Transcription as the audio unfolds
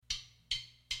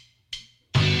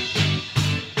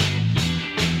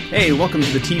Hey, welcome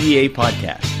to the TVA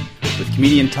Podcast with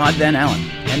comedian Todd Van Allen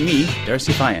and me,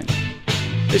 Darcy Fyan.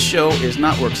 This show is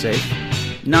not work safe,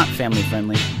 not family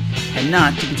friendly, and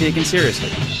not to be taken seriously.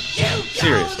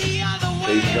 Seriously.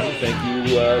 Ladies and gentlemen, thank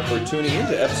you for tuning in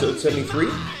to episode 73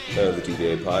 of the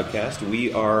TVA Podcast.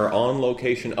 We are on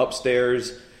location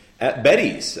upstairs at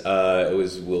Betty's.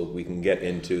 We can get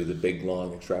into the big,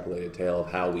 long, extrapolated tale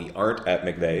of how we aren't at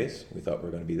McVeigh's. We thought we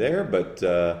were going to be there, but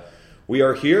we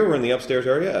are here. We're in the upstairs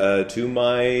area. To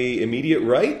my immediate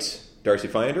right, Darcy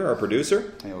Finder, our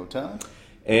producer. Hey, Todd.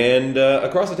 And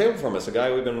across the table from us, a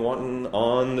guy we've been wanting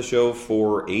on the show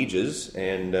for ages,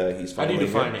 and he's finally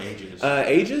here. How do you define ages?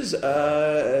 Ages,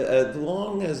 as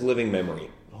long as living memory.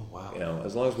 Oh wow! You know,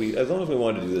 as long as we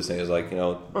wanted to do this thing, it's like, you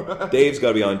know, Dave's got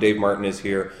to be on. Dave Martin is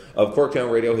here of Corktown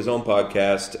Radio, his own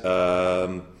podcast,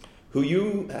 who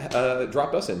you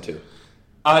dropped us into.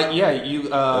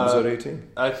 Episode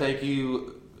 18. I thank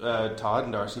you, Todd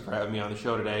and Darcy, for having me on the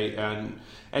show today, and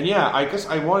yeah, I guess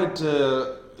I wanted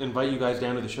to invite you guys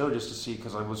down to the show just to see,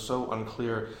 because I was so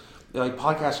unclear. Like,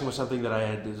 podcasting was something that I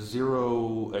had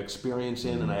zero experience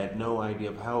in, and I had no idea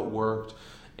of how it worked.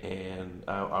 And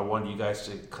I wanted you guys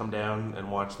to come down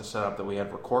and watch the setup that we had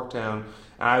for Corktown.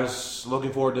 And I was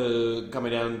looking forward to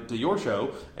coming down to your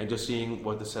show and just seeing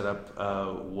what the setup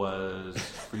was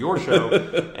for your show.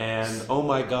 And oh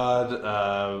my God,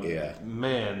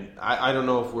 man, I don't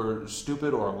know if we're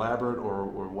stupid or elaborate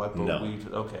or what, but no.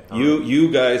 Okay.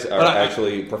 You guys are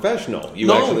actually professional.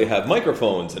 You actually have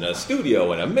microphones and a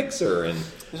studio and a mixer and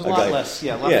there's a lot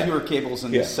fewer cables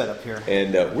in this setup here.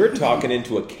 And we're talking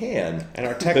into a can. And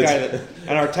our tech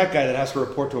guy that has to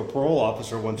report to a parole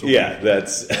officer once a week. Yeah,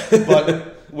 that's. But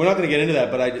we're not going to get into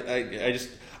that. But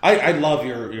I love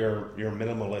your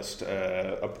minimalist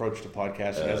approach to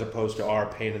podcasting as opposed to our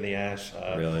pain in the ass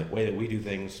way that we do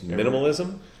things.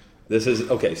 Minimalism. This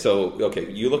is okay. So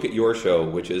you look at your show,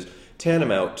 which is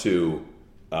tantamount to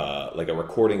like a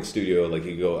recording studio. Like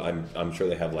you go, I'm sure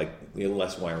they have like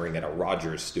less wiring at a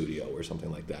Rogers studio or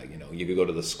something like that. You know, you could go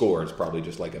to the Score. It's probably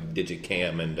just like a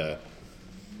Digicam and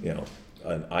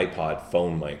an iPod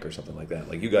phone mic or something like that.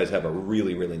 Like you guys have a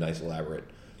really, really nice elaborate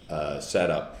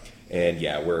setup. And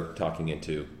yeah, we're talking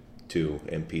into two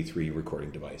MP3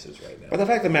 recording devices right now. But the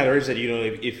fact of the matter is that, you know,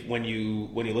 if when you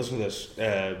listen to this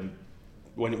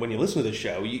when you listen to this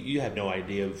show, you have no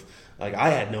idea of, like, I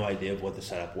had no idea of what the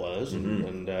setup was,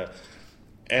 and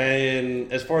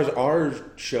as far as our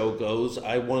show goes,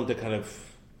 I wanted to kind of.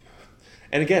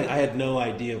 And again, I had no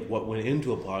idea of what went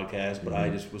into a podcast, but I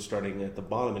just was starting at the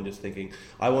bottom and just thinking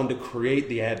I wanted to create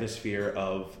the atmosphere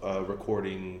of a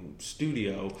recording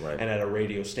studio and at a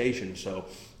radio station. So,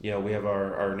 you know, we have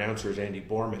our announcers, Andy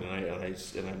Borman,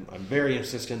 and I'm very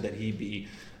insistent that he be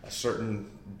a certain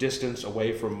distance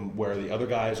away from where the other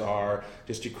guys are,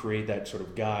 just to create that sort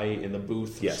of guy in the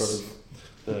booth, sort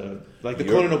of.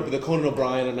 The Conan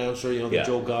O'Brien announcer, you know, the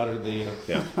Joel Goddard,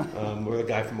 or the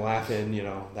guy from Laugh-In, you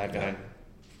know, that guy.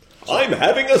 I'm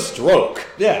having a stroke.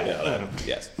 Yeah.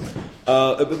 Yes.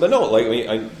 But no, like, I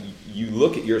mean, you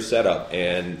look at your setup,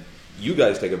 and you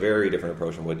guys take a very different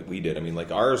approach than what we did. I mean,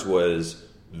 like, ours was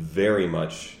very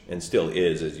much, and still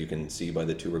is, as you can see by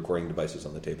the two recording devices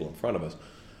on the table in front of us,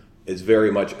 is very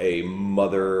much a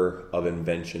mother of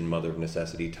invention, mother of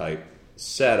necessity type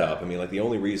setup. I mean, like, the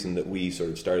only reason that we sort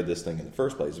of started this thing in the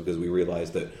first place was because we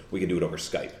realized that we could do it over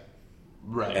Skype.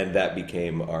 Right. And that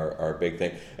became our big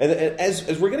thing. And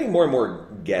as we're getting more and more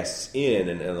guests in,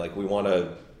 and like we want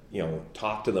to, you know,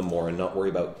 talk to them more and not worry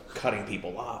about cutting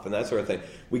people off and that sort of thing,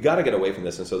 we got to get away from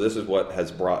this. And so this is what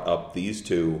has brought up these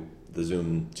two, the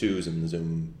Zoom 2s and the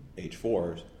Zoom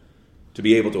H4s, to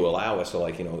be able to allow us to,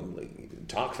 like, you know, like,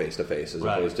 talk face to face as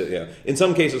opposed to, you know, in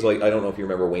some cases, like, I don't know if you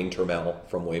remember Wayne Turmel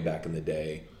from way back in the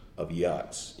day of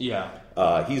Yuts. Yeah.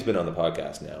 He's been on the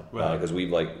podcast now because we've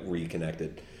like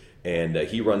reconnected. And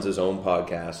he runs his own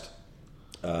podcast.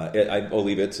 I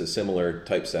believe it's a similar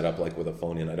type setup, like with a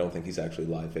phone in. I don't think he's actually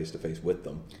live face-to-face with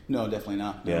them. No, definitely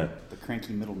not. No. Yeah. The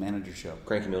Cranky Middle Manager Show.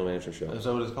 Cranky Middle Manager Show. Is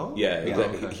that what it's called? Yeah,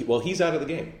 exactly. Okay. He's out of the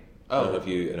game. Oh. I don't know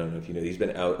if you know. He's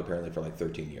been out apparently for like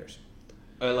 13 years.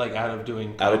 Like out of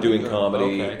doing comedy? Out of doing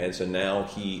comedy. Okay. And so now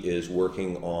he is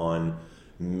working on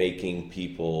making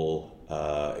people...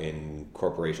 in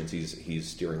corporations, he's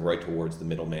steering right towards the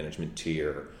middle management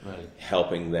tier,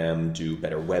 helping them do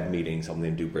better web meetings, helping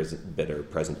them do better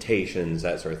presentations,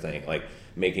 that sort of thing, like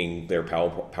making their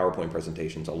PowerPoint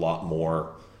presentations a lot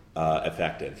more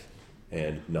effective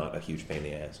and not a huge pain in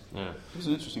the ass. Yeah. It was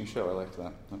an interesting show. I liked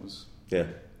that. That was a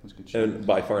good show. And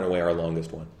by far and away our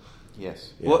longest one.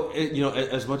 Yes. Yeah. Well,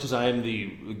 as much as I am the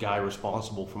guy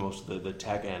responsible for most of the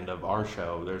tech end of our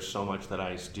show, there's so much that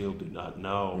I still do not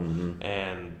know.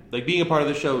 And like being a part of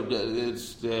the show,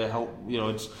 it's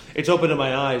it's opened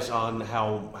my eyes on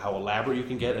how elaborate you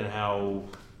can get and how.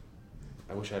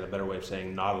 I wish I had a better way of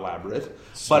saying not elaborate,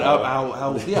 but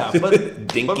how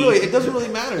but really it doesn't really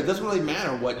matter. It doesn't really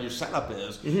matter what your setup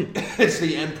is. It's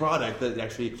the end product that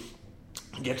actually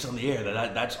gets on the air.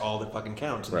 That's all that fucking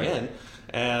counts in the end.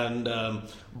 And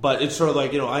but it's sort of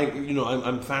like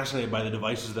I'm fascinated by the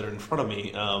devices that are in front of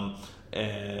me.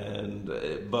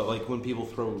 But like when people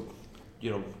throw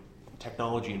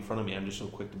technology in front of me, I'm just so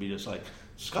quick to be just like.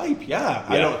 Skype,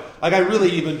 I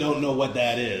really even don't know what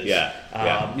that is.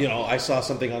 I saw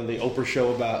something on the Oprah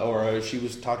show or she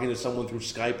was talking to someone through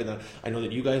Skype, and I know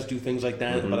that you guys do things like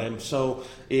that. But I'm so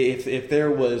if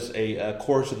there was a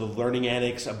course of the Learning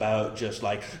Annex about just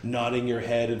like nodding your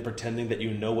head and pretending that you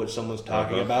know what someone's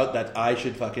talking about, that I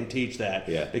should fucking teach that.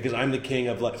 Because I'm the king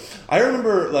of like. I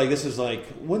remember like this is like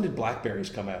when did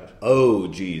BlackBerries come out? Oh,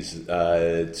 geez,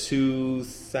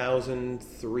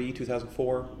 2003,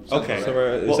 2004. Okay.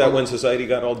 Somewhere. Is that when society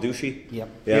got all douchey? Yep.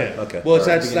 Yeah. Okay. Well,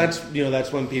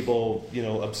 that's when people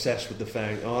obsessed with the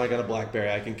fact. Oh, I got a BlackBerry.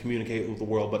 I can communicate with the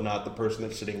world, but not the person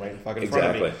that's sitting right in fucking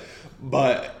front of me.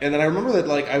 And then I remember that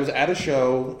like I was at a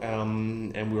show,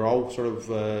 and we were all sort of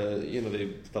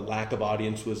the lack of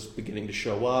audience was beginning to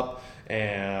show up,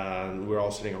 and we were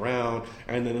all sitting around,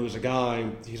 and then there was a guy.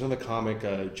 He's on the comic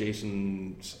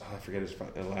Jason. I forget his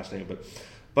last name,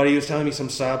 But he was telling me some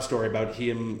sob story about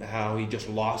how he just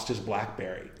lost his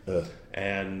BlackBerry,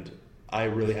 and I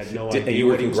really had no idea. And you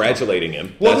were congratulating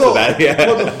him. Well, no,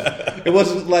 it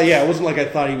wasn't like I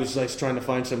thought he was like trying to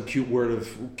find some cute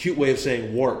way of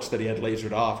saying warts that he had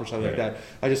lasered off or something like that.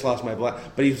 I just lost my but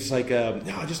he was just like, no,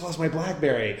 I just lost my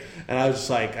BlackBerry, and I was just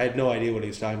like, I had no idea what he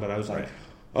was talking about. I was like.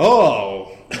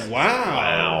 Oh,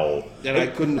 wow. And I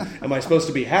couldn't, am I supposed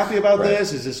to be happy about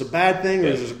this? Is this a bad thing or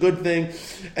is this a good thing?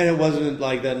 And it wasn't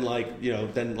like then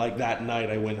that night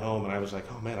I went home and I was like,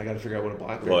 oh man, I got to figure out what a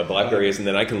BlackBerry is, and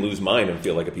then I can lose mine and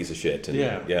feel like a piece of shit. And,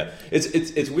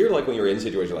 It's weird like when you're in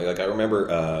situations like I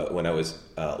remember when I was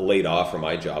laid off from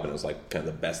my job and it was like kind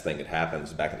of the best thing that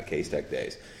happens back in the K-Tech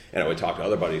days. And I would talk to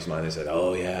other buddies of mine. They said,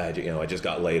 "Oh yeah, I just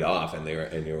got laid off," and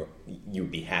you'd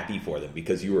be happy for them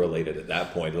because you were elated at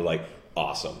that point. They're like,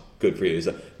 "Awesome, good for you." He's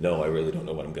like, "No, I really don't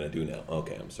know what I'm going to do now."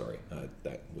 Okay, I'm sorry,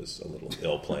 that was a little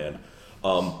ill planned.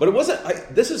 But it wasn't.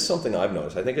 This is something I've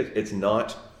noticed. I think it's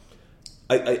not.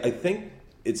 I think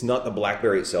it's not the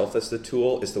BlackBerry itself that's the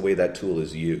tool. It's the way that tool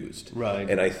is used. Right.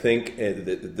 And I think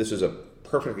this is a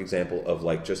perfect example of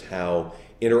like just how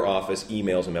inter-office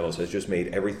emails and memos has just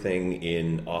made everything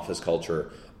in office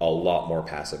culture a lot more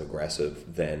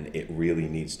passive-aggressive than it really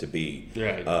needs to be.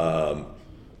 Right.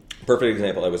 Perfect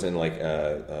example, I was in like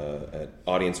at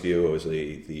Audience View. I was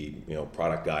the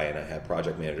product guy, and I had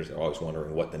project managers that were always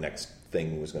wondering what the next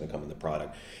thing was going to come in the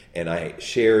product. And I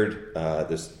shared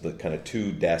the kind of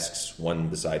two desks, one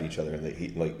beside each other,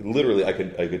 and literally I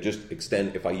could just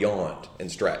extend. If I yawned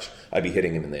and stretched, I'd be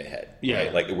hitting him in the head. Yeah.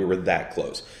 Right? Like we were that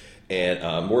close. And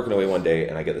I'm working away one day,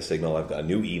 and I get the signal. I've got a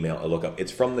new email. I look up.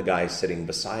 It's from the guy sitting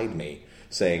beside me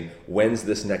saying, when's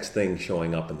this next thing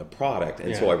showing up in the product?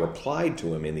 And so I replied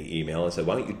to him in the email and said,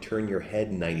 why don't you turn your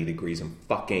head 90 degrees and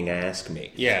fucking ask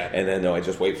me? Yeah. And then I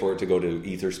just wait for it to go to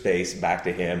ether space, back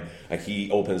to him. He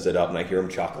opens it up, and I hear him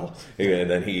chuckle. And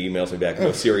then he emails me back and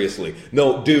goes, seriously,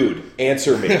 no, dude,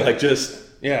 answer me. Like,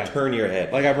 just turn your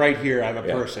head. Like, I'm right here. I'm a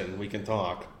person. We can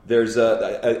talk. There's,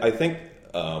 I think...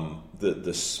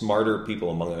 the smarter people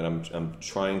among them, and I'm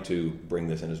trying to bring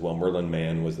this in as well. Merlin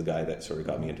Mann was the guy that sort of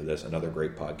got me into this, another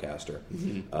great podcaster.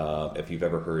 Mm-hmm. If you've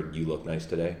ever heard You Look Nice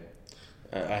Today,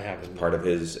 I haven't. Part of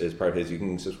his, you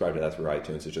can subscribe to that through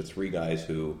iTunes. It's just three guys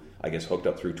who, I guess, hooked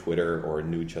up through Twitter or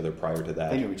knew each other prior to that.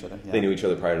 They knew each other. Yeah. They knew each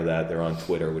other prior to that. They're on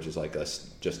Twitter, which is like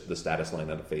just the status line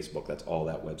out of Facebook. That's all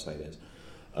that website is.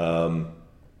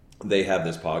 They have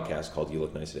this podcast called You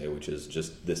Look Nice Today, which is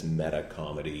just this meta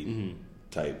comedy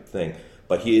type thing.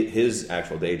 But his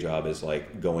actual day job is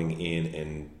like going in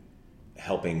and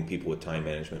helping people with time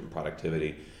management and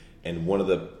productivity. And one of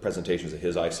the presentations of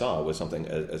his I saw was something,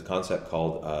 a concept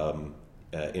called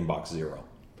Inbox Zero.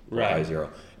 Right. I0.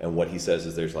 And what he says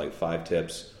is there's like 5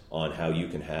 tips on how you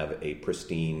can have a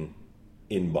pristine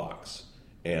inbox.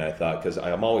 And I thought, because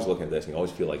I'm always looking at this, and you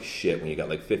always feel like shit when you got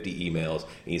like 50 emails,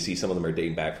 and you see some of them are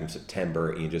dating back from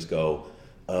September, and you just go,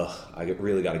 ugh, I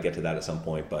really got to get to that at some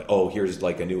point. But, here's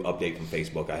like a new update from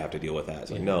Facebook. I have to deal with that.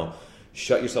 It's like, no,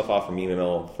 shut yourself off from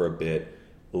email for a bit.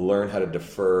 learn how to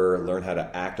defer, learn how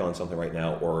to act on something right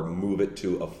now, or move it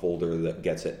to a folder that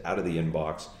gets it out of the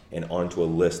inbox and onto a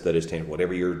list that is taken,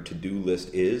 whatever your to-do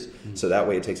list is. So that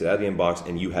way it takes it out of the inbox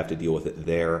and you have to deal with it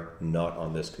there, not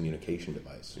on this communication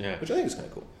device. Yeah. Which I think is kind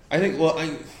of cool. I think. Well,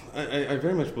 I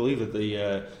very much believe that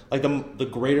the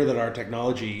greater that our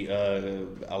technology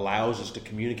allows us to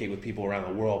communicate with people around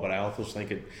the world, but I also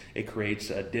think it creates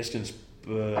a distance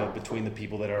between the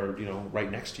people that are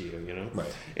right next to you. Right.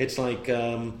 It's like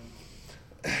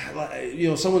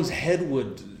someone's head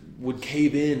would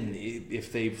cave in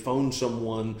if they phoned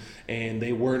someone and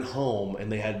they weren't home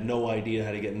and they had no idea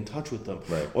how to get in touch with them.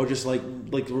 Right. Or just like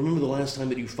remember the last time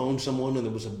that you phoned someone and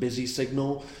there was a busy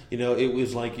signal? It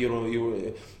was like it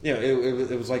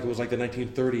was like the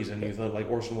 1930s and you thought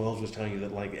like Orson Welles was telling you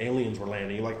that like aliens were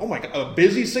landing. You're like, oh my god, a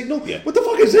busy signal? Yeah. What the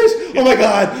fuck is this? Yeah. Oh my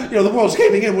god, the world's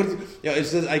caving in.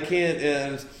 It's that I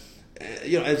can't.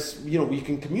 You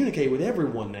can communicate with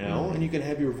everyone now, and you can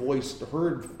have your voice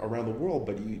heard around the world.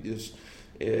 But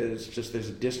it's just there's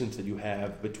a distance that you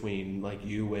have between like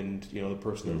you and the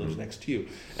person that lives next to you,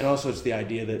 and also it's the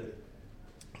idea that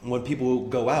when people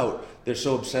go out, they're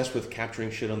so obsessed with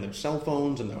capturing shit on their cell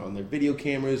phones and on their video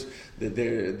cameras that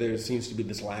there seems to be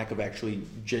this lack of actually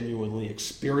genuinely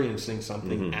experiencing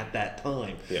something at that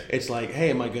time. Yeah. It's like, hey,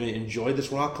 am I going to enjoy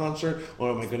this rock concert, or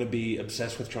am I going to be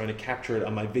obsessed with trying to capture it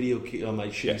on my on my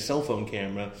shitty cell phone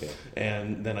camera,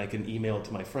 and then I can email it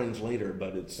to my friends later?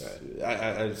 But it's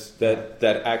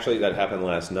that happened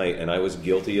last night, and I was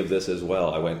guilty of this as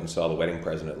well. I went and saw The Wedding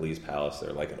Present at Lee's Palace.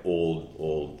 They're like an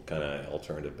old kind of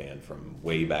alternative band from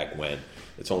way back when.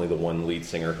 It's only the one lead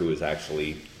singer who is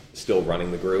actually still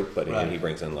running the group, but he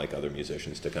brings in like other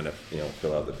musicians to kind of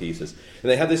fill out the pieces.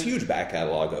 And they have this huge back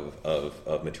catalog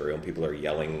of material, and people are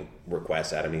yelling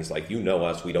requests at him. He's like,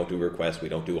 us, we don't do requests, we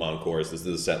don't do encores. This is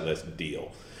a set list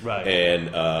deal. Right.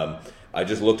 And I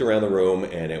just looked around the room,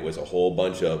 and it was a whole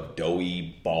bunch of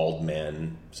doughy, bald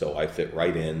men, so I fit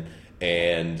right in.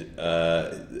 And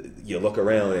you look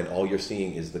around, and all you're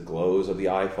seeing is the glows of the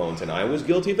iPhones. And I was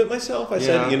guilty of it myself. I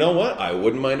said, you know what? I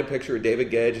wouldn't mind a picture of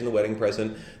David Gedge in The Wedding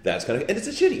Present. That's kind of, and it's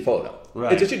a shitty photo.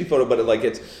 Right. It's a shitty photo, but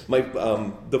it's my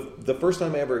the first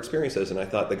time I ever experienced this, and I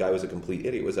thought the guy was a complete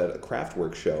idiot, was at a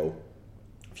Kraftwerk show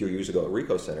a few years ago at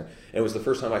Ricoh Center, and it was the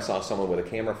first time I saw someone with a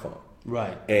camera phone.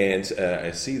 Right. And I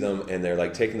see them, and they're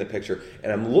like taking the picture,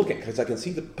 and I'm looking because I can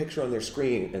see the picture on their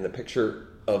screen and the picture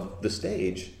of the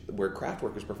stage where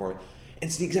Kraftwerk is performing.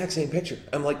 It's the exact same picture.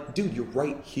 I'm like, dude, you're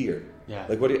right here. Yeah.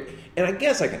 Like, and I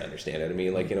guess I can understand it. I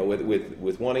mean, like,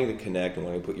 with wanting to connect and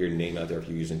wanting to put your name out there, if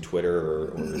you're using Twitter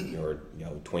or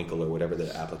Twinkle or whatever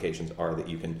the applications are that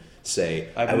you can say.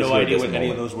 I have no idea what any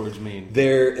of those words mean.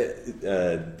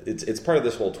 It's part of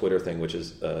this whole Twitter thing, which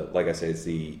is like I say,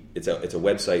 it's a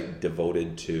website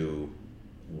devoted to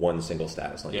one single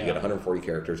status line. You get 140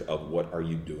 characters of what are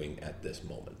you doing at this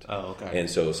moment. Oh, okay. And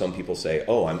so some people say,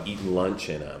 oh, I'm eating lunch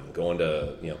and I'm going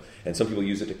to, and some people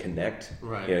use it to connect.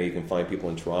 Right. You can find people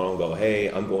in Toronto and go, hey,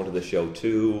 I'm going to the show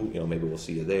too. Maybe we'll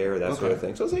see you there, that sort of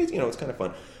thing. So it's kind of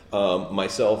fun.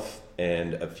 Myself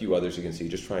and a few others you can see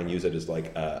just try and use it as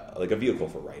like a vehicle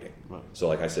for writing. Right. So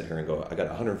like I sit here and go, I got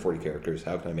 140 characters.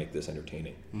 How can I make this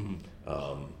entertaining?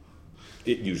 Mm-hmm.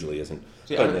 It usually isn't.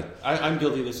 See, I'm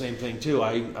guilty of the same thing too.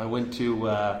 I went to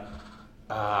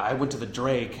the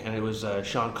Drake, and it was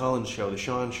Sean Collins' show, the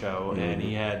Sean Show, and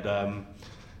he had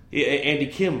Andy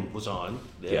Kim was on,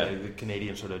 the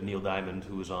Canadian sort of Neil Diamond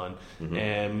who was on,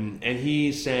 and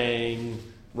he sang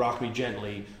 "Rock Me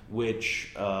Gently,"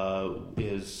 which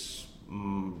is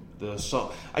the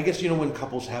song. I guess when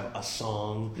couples have a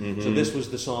song. Mm-hmm. So this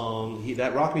was the song.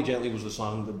 That "Rock Me Gently" was the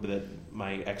song that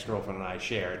my ex-girlfriend and I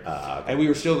shared. Okay. And we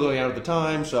were still going out at the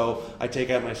time, so I take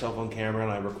out my cell phone camera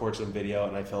and I record some video,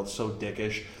 and I felt so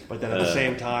dickish. But then at the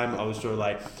same time, I was sort of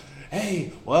like,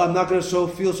 hey, well, I'm not going to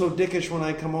feel so dickish when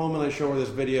I come home and I show her this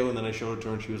video, and then I showed it to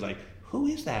her, and she was like, who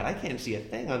is that? I can't see a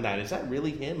thing on that. Is that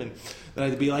really him? And then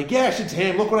I'd be like, yes, it's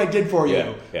him. Look what I did for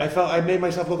you. Yeah. I made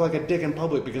myself look like a dick in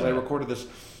public because I recorded this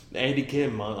Andy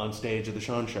Kim on stage at the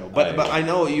Sean Show. But I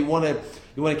know you want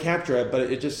to capture it, but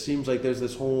it just seems like there's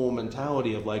this whole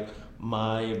mentality of like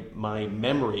my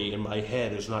memory in my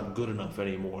head is not good enough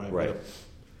anymore. Right.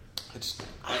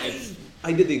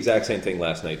 I did the exact same thing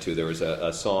last night too. There was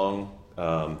a song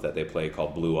that they play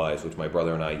called Blue Eyes, which my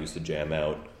brother and I used to jam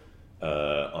out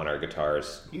on our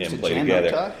guitars and play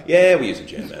together. Yeah, we used to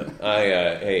jam out.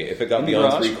 Hey, if it got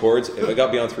beyond 3 chords,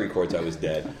 I was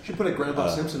dead. You should put a Grandpa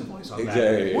Simpson voice on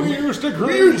exactly. that. We used to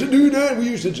do that. We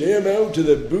used to jam out to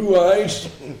the Blue Eyes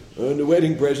on The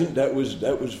Wedding Present. That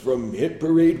was from Hit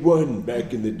Parade 1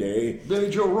 back in the day.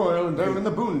 Billy Joe Royal and down in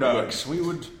the Boondocks. We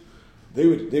would They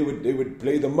would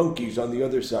play the Monkees on the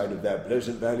other side of that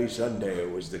Pleasant Valley Sunday.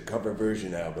 It was the cover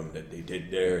version album that they did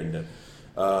there, and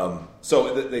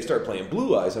so they started playing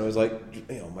Blue Eyes, and I was like,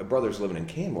 my brother's living in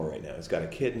Canmore right now. He's got a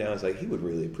kid now. I was like, he would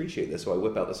really appreciate this. So I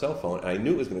whip out the cell phone, and I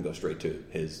knew it was going to go straight to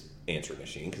his answering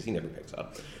machine because he never picks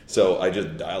up. So I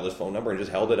just dialed his phone number and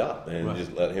just held it up and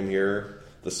just let him hear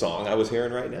the song I was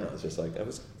hearing right now. It's just like, I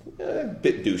was a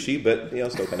bit douchey, but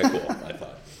still kind of cool, I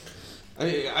thought.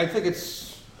 I think it's.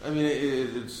 I mean,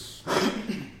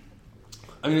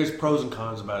 there's pros and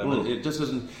cons about it, but it just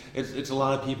isn't. It's a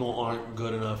lot of people aren't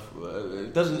good enough.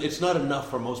 It's not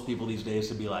enough for most people these days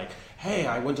to be like, "Hey,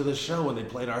 I went to this show and they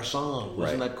played our song.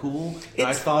 Wasn't that cool? And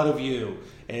I thought of you."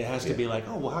 And it has to be like,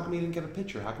 "Oh, well, how come you didn't get a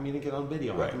picture? How come you didn't get on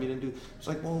video? How come you didn't do?" It's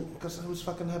like, well, because I was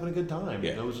fucking having a good time.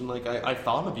 Yeah. It wasn't like I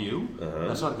thought of you.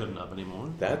 That's not good enough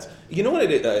anymore. That's what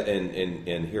it is,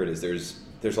 and here it is.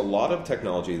 There's a lot of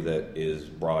technology that is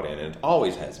brought in, and it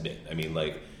always has been. I mean,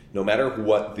 like, no matter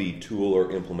what the tool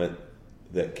or implement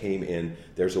that came in,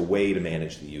 there's a way to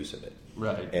manage the use of it.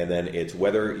 Right. And then it's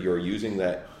whether you're using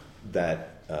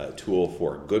that tool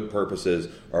for good purposes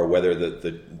or whether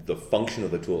the function of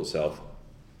the tool itself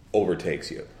overtakes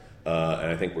you.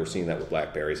 And I think we're seeing that with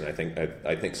BlackBerries, and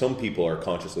I think some people are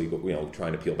consciously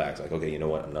trying to peel back. It's like, okay, you know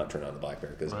what? I'm not turning on the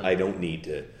BlackBerry because I don't need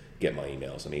to get my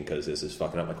emails. I mean, because this is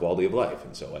fucking up my quality of life,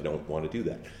 and so I don't want to do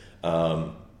that.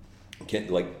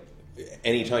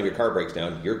 Anytime your car breaks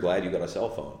down, you're glad you got a cell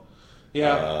phone.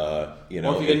 Yeah. Or if you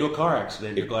get into a car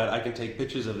accident, you're glad I can take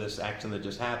pictures of this accident that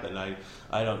just happened.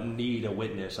 I don't need a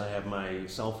witness. I have my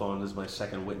cell phone as my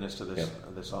second witness to this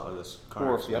car.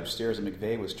 Or if the upstairs at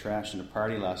McVeigh was trashed in a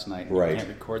party last night, and you can't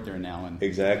record there now. And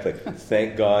exactly.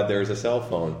 Thank God there's a cell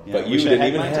phone, but you wish I didn't had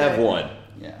even mine have today. one.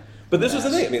 Yeah. But this was the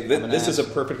thing. I mean, this is a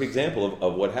perfect example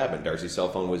of what happened. Darcy's cell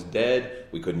phone was dead.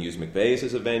 We couldn't use McVeigh's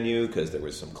as a venue because there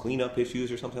was some cleanup issues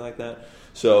or something like that.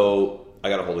 So I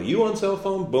got a hold of you on cell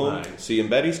phone. Boom. Right. See you in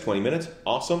Betty's. 20 minutes.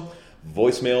 Awesome.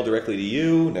 Voicemail directly to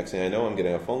you. Next thing I know, I'm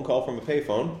getting a phone call from a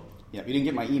payphone. Yeah, you didn't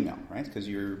get my email, right? Because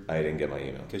I didn't get my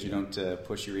email. Because you don't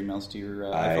push your emails to your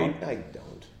iPhone? I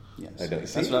don't. Yes. I don't.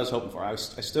 That's what I was hoping for. I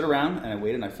stood around and I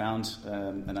waited and I found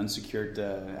an unsecured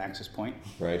access point.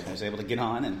 Right. I was able to get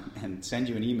on and send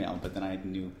you an email, but then I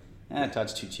knew,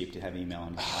 Todd's too cheap to have email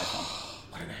on his iPhone.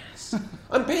 What an ass.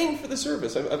 I'm paying for the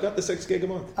service. I've got the 6 gig a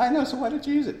month. I know, so why don't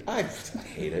you use it? I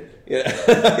hate it. Yeah.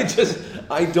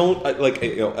 I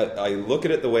look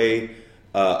at it the way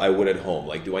I would at home.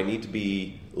 Like, do I need to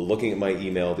be looking at my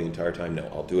email the entire time? No,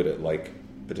 I'll do it at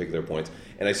particular points.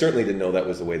 And I certainly didn't know that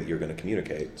was the way that you're going to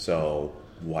communicate. So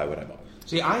why would I bother?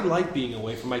 See, I like being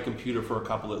away from my computer for a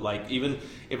couple of, even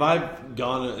if I've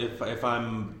gone, if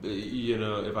I'm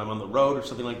on the road or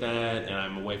something like that, and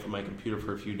I'm away from my computer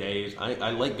for a few days,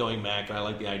 I like going back, and I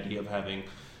like the idea of having,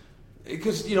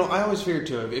 because, I always figured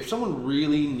too, if someone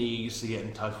really needs to get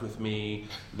in touch with me,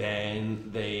 then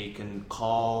they can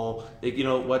call, they can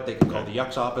call the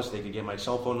Yucks office, they can get my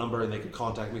cell phone number, and they can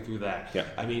contact me through that. Yeah.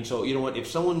 I mean, so, if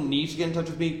someone needs to get in touch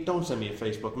with me, don't send me a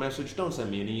Facebook message, don't send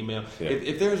me an email. Yeah.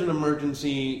 If there's an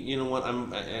emergency,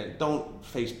 don't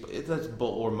Facebook, that's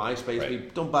or MySpace,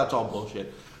 Right. that's all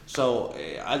bullshit. So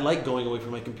I like going away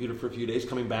from my computer for a few days,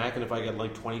 coming back, and if I get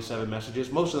 27 messages,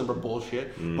 most of them are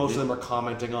bullshit. Mm-hmm. Most of them are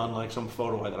commenting on some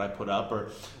photo that I put up,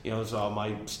 or it's on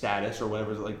my status or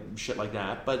whatever, shit like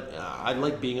that. But I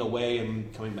like being away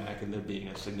and coming back, and there being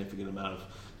a significant amount of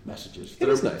messages. It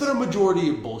is nice. That are majority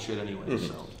of bullshit anyway. Mm-hmm.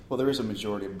 So Well, there is a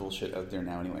majority of bullshit out there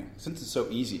now anyway. Since it's so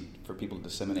easy for people to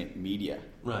disseminate media,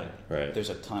 right. there's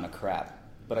a ton of crap.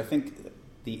 But I think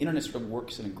the internet sort of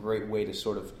works in a great way to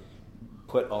sort of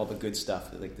put all the good stuff,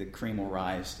 like the cream will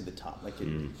rise to the top.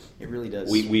 It really does.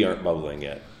 We aren't bubbling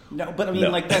yet. No, but I mean,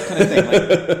 that kind of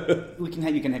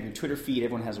thing. You can have your Twitter feed.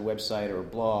 Everyone has a website or a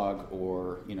blog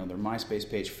or their MySpace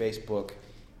page, Facebook.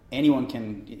 Anyone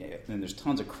can. And there's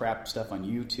tons of crap stuff on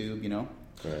YouTube.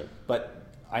 Right. But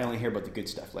I only hear about the good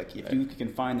stuff. If you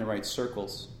can find the right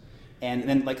circles, and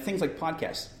then things like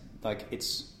podcasts.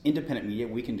 It's independent media.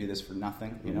 We can do this for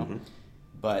nothing. Mm-hmm.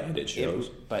 But and it shows.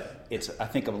 But it's, I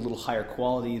think, of a little higher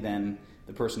quality than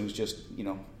the person who's just,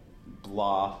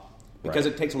 blah. Because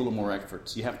it takes a little more effort.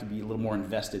 So you have to be a little more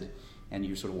invested, and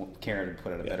you sort of care to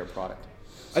put out a better product.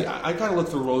 I kind of look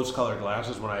through rose-colored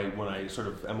glasses when I sort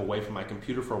of am away from my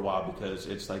computer for a while, because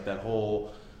it's like that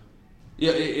whole...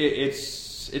 Yeah,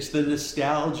 it's the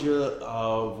nostalgia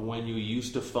of when you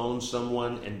used to phone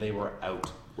someone and they were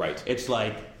out. Right. It's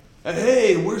like,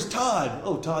 hey, where's Todd?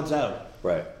 Oh, Todd's out.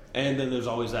 Right. And then there's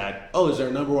always that, is there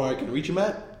a number where I can reach him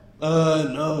at?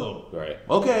 No. Right.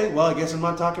 Okay, well, I guess I'm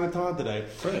not talking to Todd today.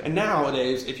 Right. And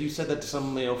nowadays, if you said that to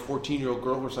some 14-year-old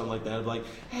girl or something like that, like,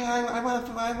 hey, I want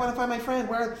to find my friend.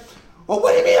 Where? Well,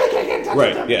 what do you mean I can't get in touch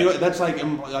with them? Yeah. You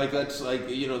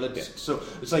know, that's so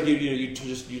it's like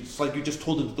you just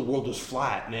told them that the world was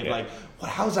flat, and they're like, what?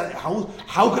 How's that?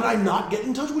 How can I not get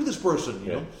in touch with this person?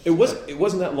 You know, it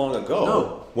wasn't that long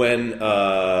ago when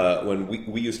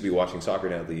we used to be watching soccer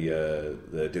down at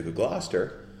the Duke of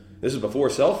Gloucester. This is before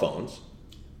cell phones.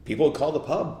 People would call the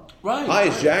pub. Right. Hi,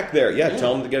 is Jack there? Yeah,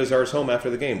 tell him to get his arse home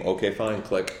after the game. Okay, fine,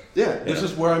 click. Yeah, this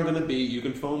is where I'm going to be. You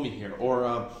can phone me here. Or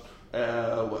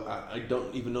I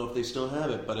don't even know if they still have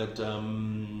it, but at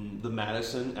the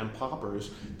Madison and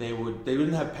Poppers, they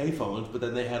didn't have pay phones, but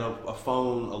then they had a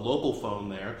local phone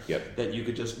there that you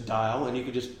could just dial and you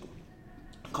could just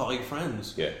call your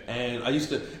friends. Yeah. And I used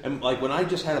to, and like when I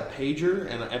just had a pager,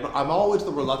 and I'm always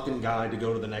the reluctant guy to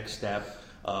go to the next step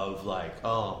of like,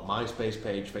 MySpace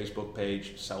page, Facebook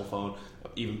page, cell phone,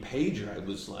 even pager. I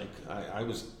was like, I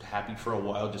was happy for a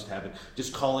while just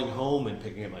calling home and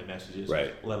picking up my messages,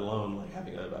 right. Let alone like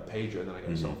having a pager, and then I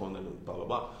got a cell phone, and blah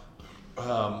blah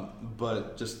blah.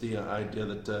 But just the idea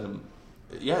that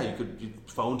you'd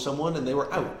phone someone and they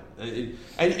were out, and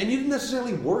you didn't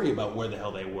necessarily worry about where the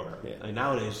hell they were. Yeah. And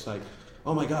nowadays it's like,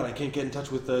 oh my God, I can't get in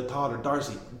touch with Todd or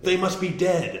Darcy. They must be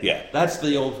dead. Yeah, that's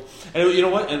the old. And you know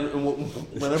what? And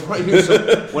whenever I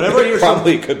hear,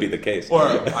 probably could be the case. Or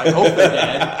I hope they're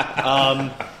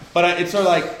dead. But it's sort of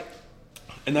like,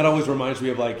 and that always reminds me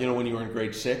of like when you were in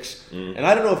grade 6, and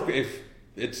I don't know if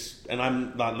it's, and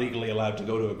I'm not legally allowed to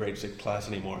go to a grade 6 class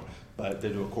anymore, but they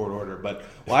do a court order. But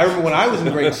I remember when I was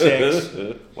in grade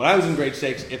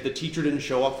 6, if the teacher didn't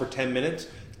show up for 10 minutes,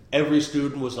 every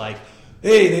student was like,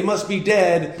 hey, they must be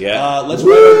dead. Yeah. Let's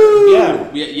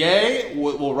write yay.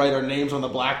 We'll write our names on the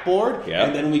blackboard,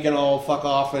 and then we can all fuck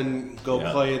off and go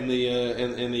play in the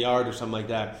in the yard or something like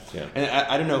that. Yeah. And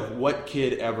I don't know what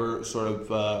kid ever sort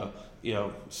of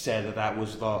said that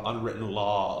was the unwritten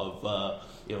law of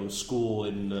school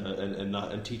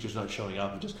and teachers not showing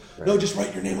up, and just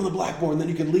write your name on the blackboard and then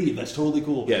you can leave. That's totally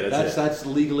cool. Yeah, that's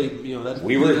legally that's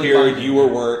we were here, you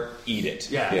weren't. Eat it.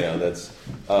 Yeah. That's.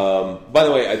 By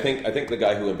the way, I think the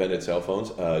guy who invented cell phones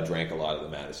drank a lot of the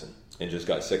Madison and just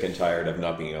got sick and tired of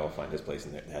not being able to find his place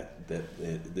in there.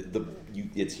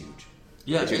 It's huge.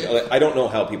 Yeah. It's huge. I don't know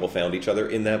how people found each other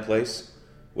in that place.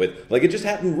 It just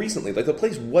happened recently. Like the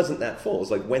place wasn't that full. It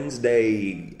was like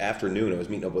Wednesday afternoon. I was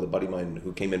meeting up with a buddy of mine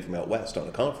who came in from out west on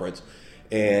a conference,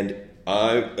 and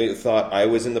I thought I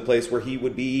was in the place where he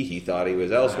would be. He thought he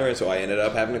was elsewhere, and so I ended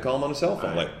up having to call him on a cell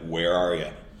phone. Like, where are you?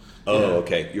 Oh,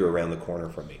 okay, you're around the corner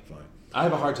from me. Fine. I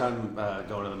have a hard time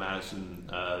going to the Madison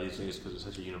these days because it's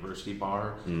such a university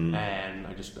bar, and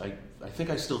I think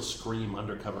I still scream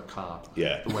undercover cop.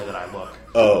 Yeah. The way that I look.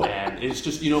 Oh. And it's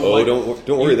just don't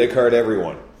worry, they card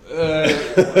everyone.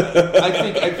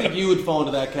 I think you would fall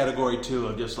into that category too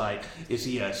of just like, is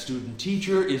he a student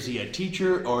teacher? Is he a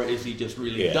teacher? Or is he just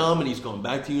really dumb and he's going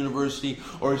back to university?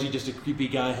 Or is he just a creepy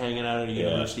guy hanging out at a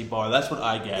university bar? That's what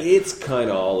I get. It's kind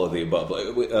of all of the above.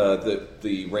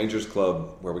 The Rangers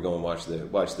Club where we go and watch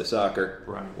the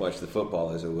soccer, watch the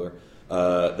football as it were.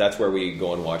 That's where we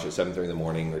go and watch at 7:30 in the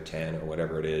morning or 10 or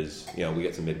whatever it is. We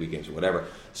get some midweek games or whatever.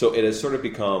 So it has sort of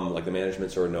become like the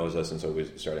management sort of knows us, and so we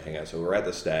started hanging out. So we were at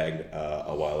the Stag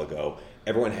a while ago.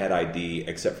 Everyone had ID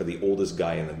except for the oldest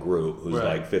guy in the group, who's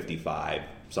like 55,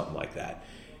 something like that.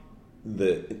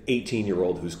 The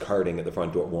 18-year-old who's carding at the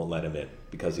front door won't let him in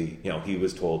because he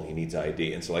was told he needs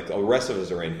ID, and so like the rest of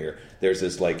us are in here. There's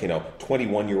this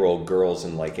 21-year-old girls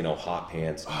in hot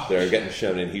pants that are getting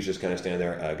shown in. He's just kind of standing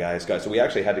there, guys. So we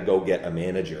actually had to go get a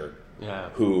manager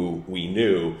who we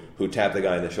knew, who tapped the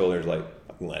guy on the shoulder and was like,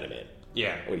 "Fucking let him in."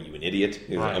 Yeah. What are you, an idiot?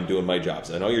 He was like, I'm doing my job.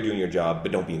 So I know you're doing your job,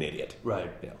 but don't be an idiot. Right.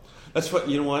 Yeah. That's what,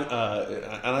 you know what,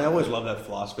 and I always love that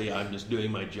philosophy. I'm just doing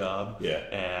my job. Yeah.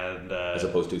 And as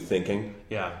opposed to thinking.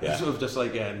 Yeah. Sort of just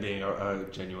like being a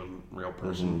genuine, real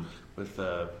person with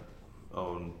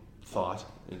own thought.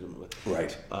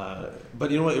 Right.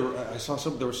 But you know what? I saw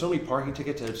there were so many parking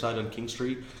tickets outside on King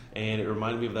Street, and it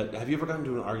reminded me of that. Have you ever gotten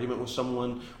into an argument with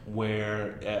someone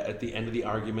where at the end of the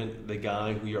argument, the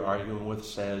guy who you're arguing with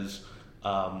says,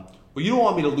 "Well, you don't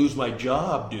want me to lose my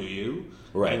job, do you?"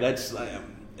 Right. And that's. I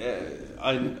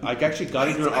actually got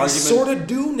into an argument. I sort of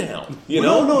do now.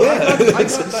 No. Yeah.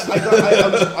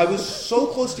 I was so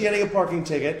close to getting a parking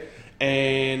ticket,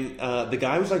 and the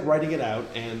guy was like writing it out,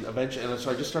 and eventually, so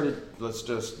I just started, let's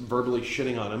just verbally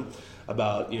shitting on him.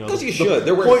 about, you know, Because you should.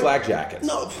 They're wearing flak jackets.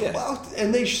 No, well,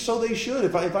 and they should.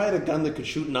 If I had a gun that could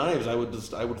shoot knives, I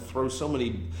would throw so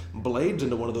many blades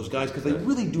into one of those guys because they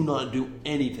really do not do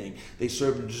anything. They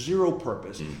serve zero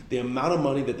purpose. The amount of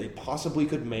money that they possibly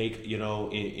could make, you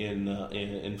know,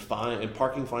 in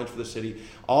parking fines for the city,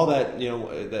 all that, you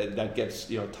know, that gets,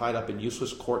 you know, tied up in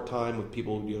useless court time with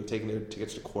people, you know, taking their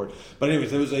tickets to court. But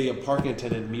anyways, there was a parking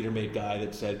attendant meter maid guy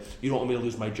that said, "You don't want me to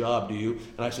lose my job, do you?"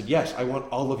 And I said, "Yes, I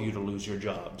want all of you to lose your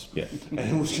jobs." Yeah. And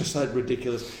it was just that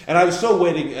ridiculous. And I was so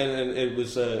waiting, and it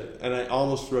was, and I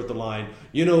almost threw out the line,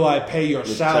 "You know, I pay your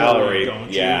salary,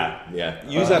 don't you?" Yeah.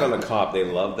 Use that on a cop. They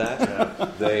love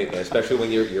that. They, especially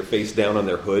when you're face down on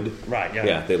their hood. Right. Yeah.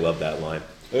 Yeah, they love that line.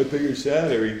 I pay your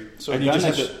salary. So a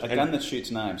gun that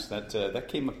shoots knives, that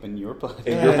came up in your podcast.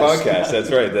 In your podcast, that's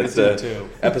right. That's too.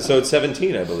 episode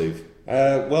 17, I believe.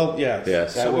 Well, yeah.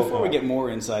 Yes. So before we get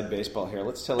more inside baseball here,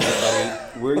 let's tell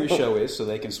everybody where your show is so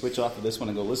they can switch off of this one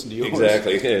and go listen to yours.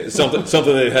 Exactly. Yeah,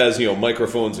 something that has, you know,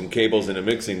 microphones and cables and a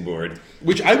mixing board.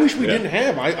 Which I wish we didn't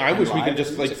have. I wish we could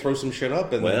just like throw some shit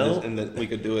up and then we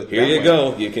could do it. Here you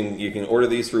go. You can order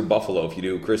these through Buffalo. If you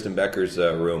do Kristen Becker's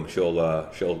room,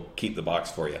 she'll keep the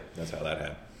box for you. That's how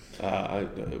that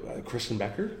happened. Kristen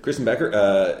Becker? Kristen Becker.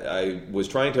 I was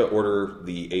trying to order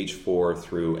the H4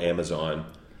 through Amazon.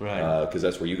 Right. Because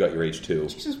that's where you got your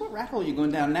H2. Jesus, what rat hole are you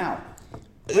going down now?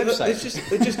 It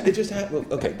just happened.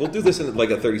 Okay, we'll do this in like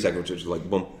a 30-second, which is like,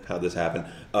 boom, how'd this happen?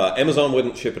 Amazon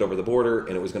wouldn't ship it over the border,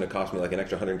 and it was going to cost me like an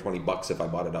extra $120 if I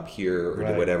bought it up here or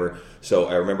did whatever. So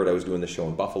I remembered I was doing this show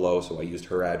in Buffalo, so I used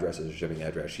her address as a shipping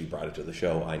address. She brought it to the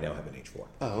show. I now have an H4.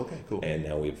 Oh, okay, cool. And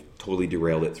now we've totally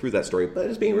derailed it through that story, but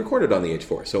it's being recorded on the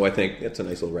H4. So I think it's a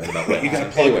nice little roundabout way. You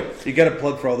got to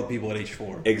plug for all the people at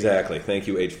H4. Exactly. Thank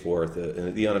you,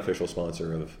 H4, the unofficial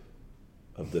sponsor of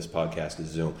this podcast is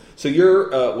Zoom. So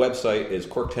your website is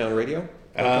Corktown Radio?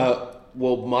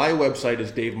 Well, my website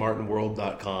is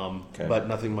davemartinworld.com, okay. But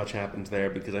nothing much happens there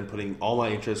because I'm putting all my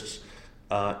interests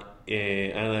and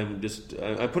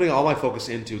I'm putting all my focus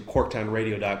into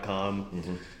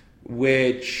corktownradio.com,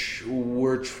 which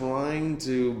we're trying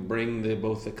to bring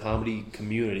both the comedy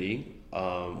community,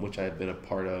 which I've been a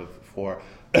part of for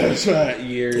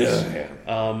years.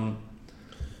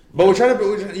 But we're trying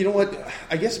to, you know what,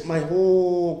 I guess my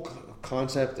whole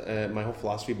concept, my whole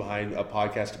philosophy behind a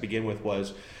podcast to begin with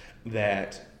was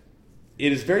that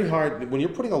it is very hard, when you're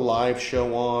putting a live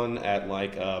show on at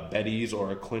like Betty's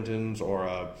or a Clinton's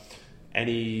or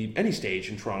any stage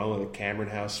in Toronto, like Cameron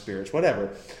House, Spirits, whatever,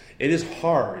 it is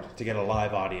hard to get a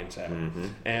live audience out.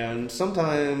 And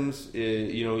sometimes,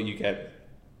 you know, you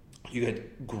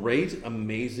get great,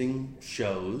 amazing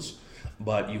shows,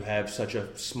 but you have such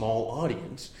a small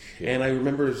audience. Yeah. And I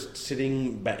remember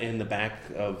sitting in the back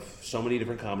of so many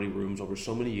different comedy rooms over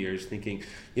so many years thinking,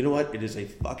 you know what, it is a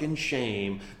fucking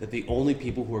shame that the only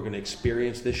people who are going to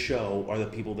experience this show are the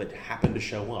people that happen to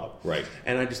show up. Right.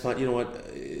 And I just thought, you know what,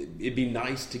 it'd be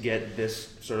nice to get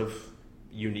this sort of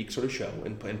unique sort of show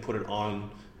and put it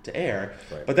on to air.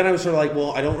 Right. But then I was sort of like,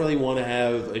 well, I don't really want to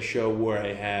have a show where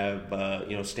I have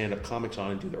you know, stand-up comics on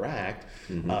and do their act,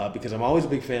 because I'm always a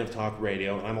big fan of talk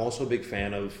radio, and I'm also a big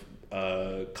fan of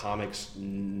comics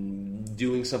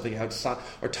doing something outside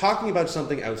or talking about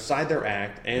something outside their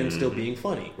act and still being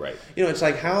funny. Right. You know, it's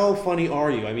like, how funny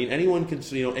are you? I mean, anyone could,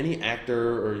 you know, any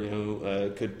actor or, you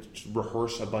know, could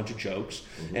rehearse a bunch of jokes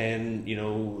and, you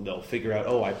know, they'll figure out,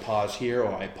 oh, I pause here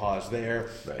or I pause there,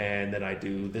 and then I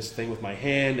do this thing with my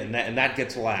hand, and that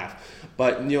gets a laugh.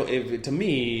 But, you know, to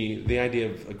me, the idea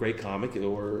of a great comic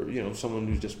or, you know, someone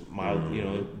who's just mild, you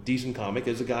know, decent comic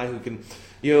is a guy who can,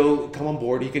 you know, come on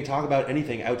board. He can talk about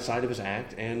anything outside of his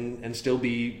act and still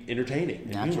be entertaining.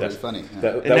 Naturally funny.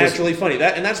 Naturally funny.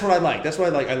 That's what I like. That's what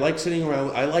I like. I like sitting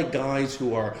around. I like guys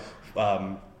who are,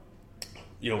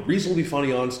 you know, reasonably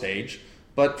funny on stage,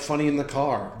 but funny in the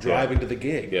car, driving to the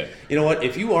gig. Yeah. You know what?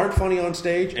 If you aren't funny on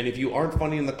stage and if you aren't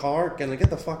funny in the car, get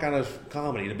the fuck out of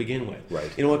comedy to begin with.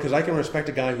 Right. You know what? Because I can respect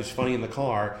a guy who's funny in the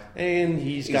car and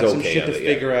he's got some shit to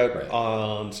figure out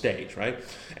on stage, right?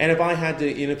 And if I had to,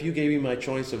 you know, if you gave me my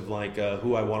choice of like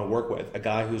who I want to work with, a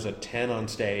guy who's a 10 on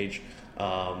stage,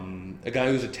 but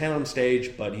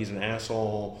he's an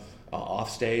asshole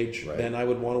off stage, then I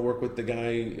would want to work with the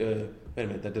guy. Wait a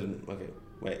minute, that doesn't. Okay,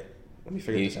 wait. Let me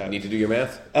figure this out. You need to do your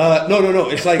math? No.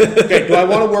 It's like, okay, do I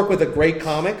want to work with a great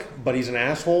comic, but he's an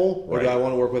asshole? Or do I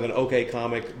want to work with an okay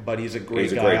comic, but he's a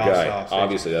great guy? Off stage?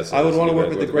 Obviously, that's... I would want to work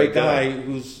with the great guy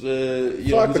who's...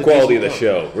 Fuck the quality of the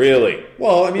show, really.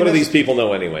 Well, I mean... What do these people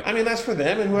know anyway? I mean, that's for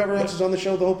them, and whoever else is on the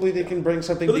show, hopefully they can bring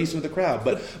something decent to the crowd.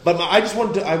 But I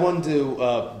wanted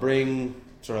to bring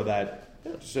sort of that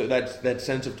So that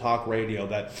sense of talk radio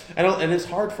and it's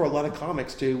hard for a lot of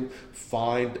comics to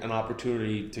find an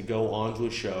opportunity to go onto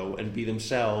a show and be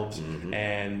themselves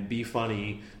and be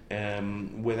funny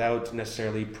without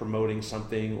necessarily promoting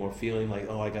something or feeling like,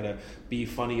 oh, I gotta be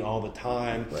funny all the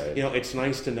time. Right. It's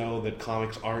nice to know that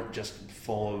comics aren't just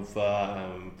full of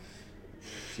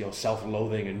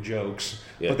self-loathing and jokes,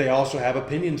 but they also have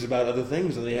opinions about other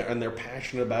things, and they're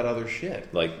passionate about other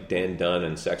shit. Like Dan Dunn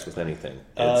and Sex with Anything.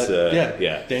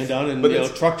 Dan Dunn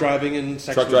and truck driving and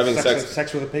sex with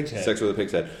a pig's head. Sex with a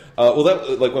pig's head. Well,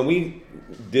 that like when we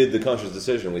did the conscious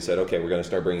decision, we said, okay, we're going to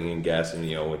start bringing in guests, and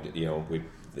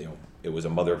it was a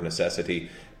mother of necessity,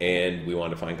 and we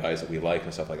wanted to find guys that we like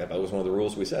and stuff like that. That was one of the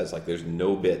rules we said. It's like, there's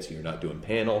no bits. You're not doing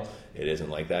panel. It isn't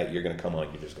like that. You're going to come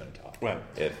on. You're just going to talk. Right.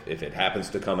 If it happens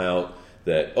to come out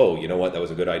that, oh, you know what, that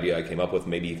was a good idea I came up with,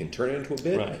 maybe you can turn it into a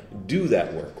bit. Right. Do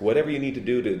that work. Whatever you need to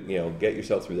do to get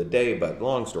yourself through the day. But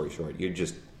long story short,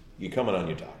 you're coming on.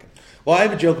 You're talking. Well, I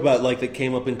have a joke about that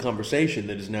came up in conversation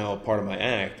that is now a part of my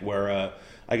act, where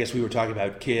I guess we were talking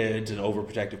about kids and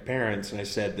overprotective parents, and I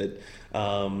said that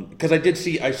because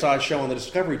I saw a show on the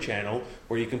Discovery Channel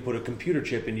where you can put a computer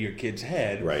chip into your kid's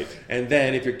head, right? And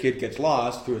then if your kid gets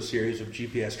lost through a series of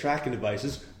GPS tracking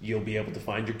devices, you'll be able to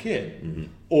find your kid,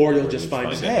 or you'll just find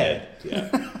his head. Yeah,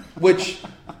 which.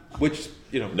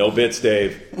 No bits,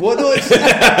 Dave. Well, no,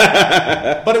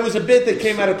 but it was a bit that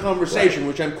came out of conversation,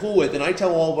 which I'm cool with. And I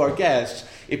tell all of our guests,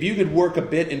 if you could work a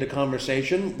bit into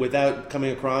conversation without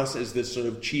coming across as this sort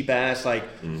of cheap ass, like,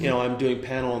 I'm doing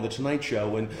panel on the Tonight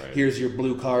Show, and here's your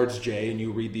blue cards, Jay, and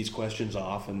you read these questions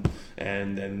off, and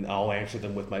then I'll answer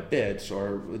them with my bits,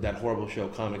 or that horrible show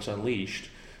Comics Unleashed,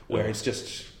 where it's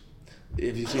just.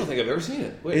 If you see I don't think I've ever seen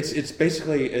it. It's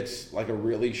basically like a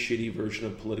really shitty version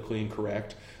of Politically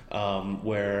Incorrect.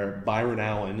 Where Byron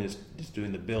Allen is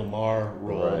doing the Bill Maher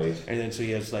role, right. And then so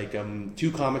he has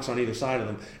two comics on either side of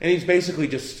them, and he's basically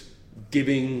just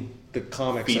giving the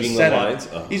comics feeding a the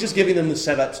setup. lines. He's just giving them the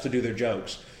setups to do their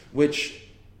jokes, which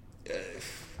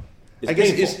I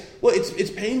guess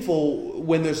it's painful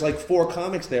when there's like four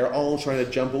comics there all trying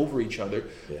to jump over each other,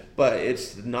 but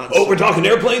it's not. Oh, we're talking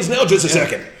airplanes now. Just a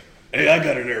second. Hey, I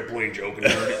got an airplane joke.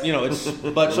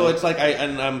 So it's like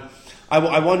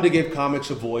I wanted to give comics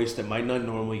a voice that might not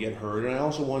normally get heard, and I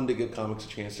also wanted to give comics a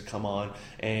chance to come on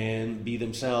and be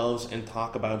themselves and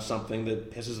talk about something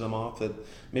that pisses them off that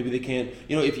maybe they can't.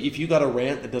 If you got a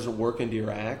rant that doesn't work into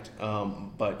your act,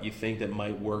 but you think that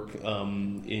might work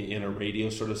in a radio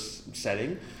sort of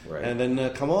setting, right. And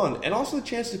then come on, and also the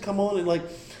chance to come on and like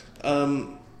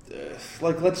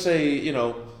let's say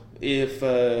if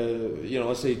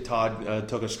let's say Todd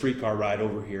took a streetcar ride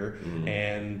over here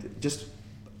and just.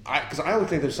 Because I would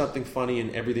think there's something funny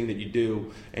in everything that you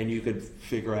do, and you could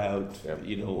figure out,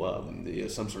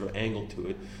 some sort of angle to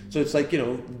it. So it's like,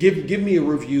 give me a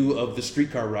review of the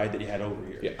streetcar ride that you had over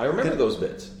here. Yeah, I remember those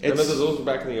bits. I remember those were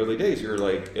back in the early days. You were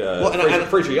like,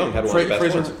 Fraser Young had one of the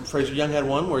best ones. Fraser Young had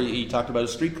one where he talked about a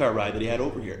streetcar ride that he had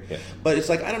over here. Yeah. But it's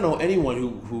like, I don't know anyone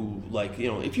who like,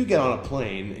 if you get on a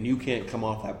plane and you can't come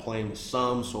off that plane with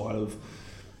some sort of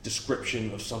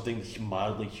description of something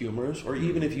mildly humorous, or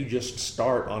even if you just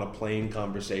start on a plane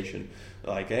conversation,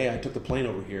 like, hey, I took the plane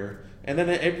over here, and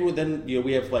then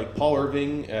we have like Paul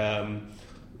Irving,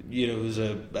 who's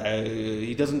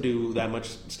he doesn't do that much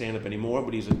stand-up anymore,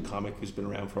 but he's a comic who's been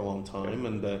around for a long time,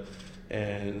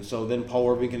 and so then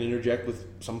Paul Irving can interject with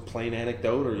some plain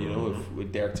anecdote, or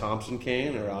if Derek Thompson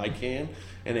can, or I can,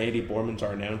 and Andy Borman's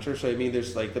our announcer. So I mean,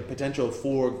 there's like the potential of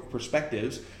four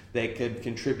perspectives that could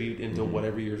contribute into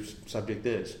whatever your subject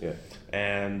is. Yeah,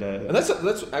 and that's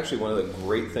actually one of the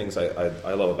great things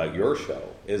I love about your show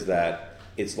is that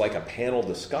it's like a panel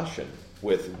discussion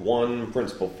with one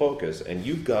principal focus, and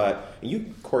you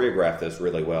choreograph this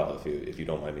really well. If you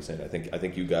don't mind me saying, I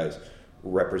think you guys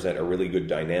represent a really good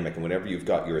dynamic. And whenever you've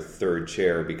got your third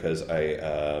chair, because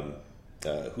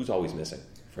who's always missing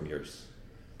from yours?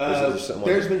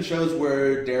 There's been shows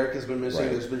where Derek has been missing.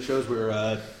 Right. There's been shows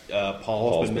where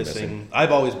Paul's been missing.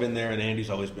 I've always been there, and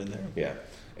Andy's always been there. Yeah,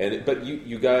 but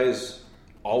you guys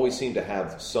always seem to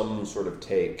have some sort of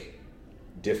take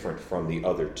different from the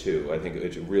other two. I think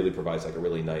it really provides like a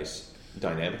really nice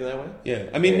dynamic in that way. Yeah,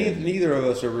 I mean, neither of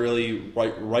us are really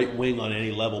right wing on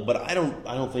any level, but I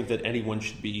don't think that anyone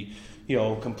should be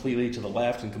completely to the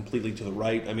left and completely to the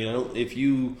right. I mean, if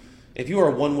you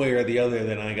are one way or the other,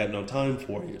 then I got no time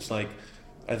for you. It's like,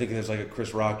 I think there's like a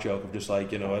Chris Rock joke of just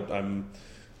like,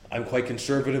 I'm quite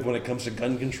conservative when it comes to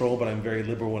gun control, but I'm very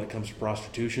liberal when it comes to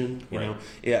prostitution. You know,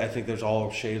 I think there's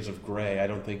all shades of gray. I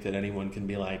don't think that anyone can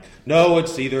be like, no,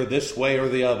 it's either this way or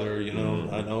the other.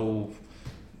 I know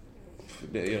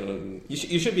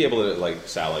You should be able to like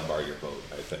salad bar your vote.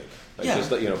 I think. Like, Yeah. Just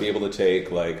be able to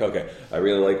take like, okay, I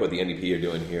really like what the NDP are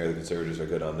doing here. The Conservatives are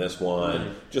good on this one.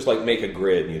 Right. Just like make a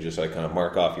grid, and you just like kind of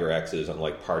mark off your X's on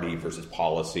like party versus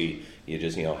policy. You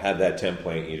just have that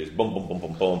template. And you just boom, boom, boom,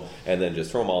 boom, boom, and then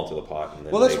just throw them all into the pot, and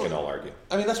then they can all argue.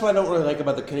 I mean, that's what I don't really like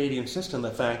about the Canadian system.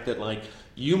 The fact that like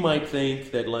you might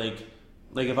think that like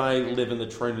if I live in the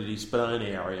Trinity Spadina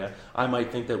area, I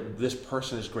might think that this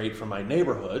person is great for my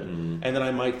neighborhood, and then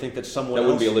I might think that someone That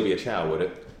else... wouldn't be Olivia Chow, would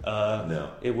it?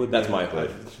 No, it would. That's be, my hood.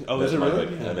 Is it my really?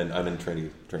 hood. Yeah. I'm in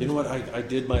Trinity. You know what? I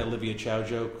did my Olivia Chow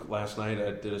joke last night.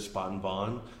 I did a spot in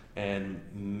Vaughan, and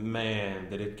man,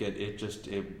 did it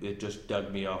just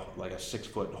dug me off like a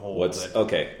 6-foot hole.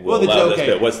 Okay? Well, the allow joke. this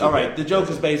bit. What's the all right, bit? the joke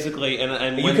is basically,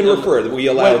 and You when- can refer. We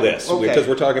allow this okay. because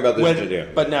we're talking about this today.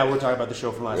 But now we're talking about the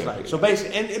show from last night. So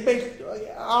basically,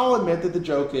 I'll admit that the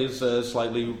joke is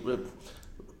slightly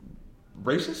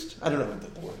racist. I don't know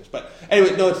what the word is, but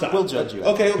anyway, no, it's not. We'll judge you.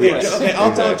 Okay. Yes. Okay.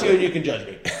 I'll tell it to Exactly. you, and you can judge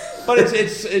me. But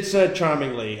it's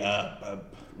charmingly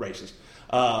racist.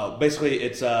 Basically,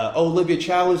 it's Olivia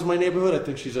Chow lives in my neighborhood. I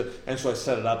think and so I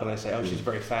set it up and I say, she's a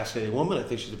very fascinating woman. I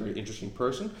think she's a very interesting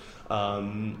person.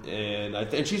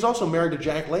 And she's also married to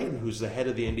Jack Layton, who's the head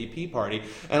of the NDP party.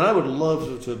 And I would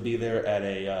love to be there at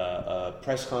a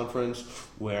press conference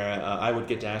where I would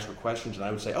get to ask her questions, and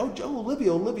I would say,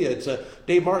 Olivia, it's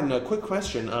Dave Martin. A quick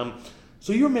question.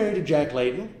 So you're married to Jack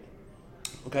Layton,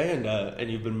 okay? And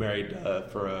you've been married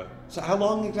so how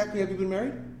long exactly have you been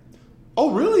married?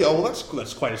 Oh, really? Oh, well,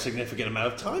 that's quite a significant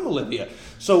amount of time, Olivia.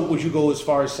 So would you go as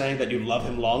far as saying that you love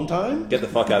him long time? Get the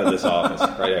fuck out of this office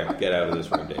right there. Get out of this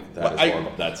room, Dave. That is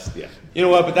horrible. That's You know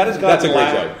what? But that has got That's a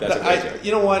great joke. That's a great joke.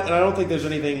 You know what? And I don't think there's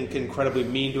anything incredibly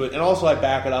mean to it. And also, I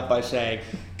back it up by saying,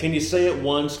 "Can you say it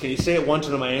once? Can you say it once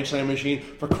into my answering machine?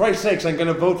 For Christ's sakes, I'm going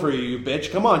to vote for you, you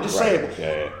bitch! Come on, just say it."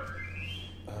 Yeah.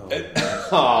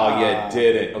 Oh, you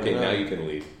did it. Okay, now you can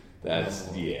leave. That's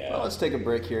Well, let's take a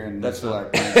break here and That's fill not- our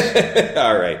points.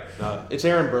 all right. It's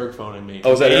Aaron Berg phoning me.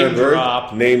 Oh, is that Name Aaron Bird?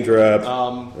 drop. Name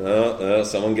drop.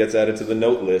 Someone gets added to the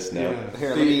note list now. Yeah.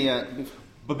 Here, let me.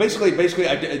 But basically,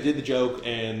 I did the joke,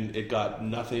 and it got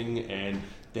nothing. And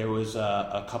there was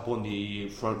a couple in the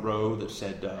front row that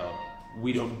said,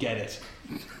 "We don't get it."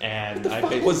 And What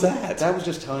the fuck was that? That was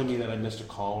just telling me that I missed a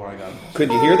call where I got.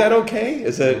 Couldn't you hear that? Okay,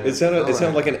 it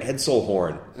sounded like an Edsel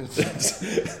horn.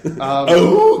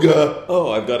 Ooga!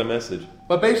 Oh, I've got a message.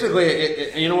 But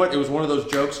basically, you know what? It was one of those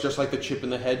jokes, just like the chip in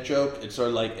the head joke. It's sort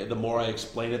of like the more I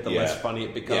explain it, the less funny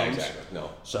it becomes. Yeah, exactly.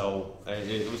 No, So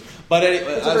it was. But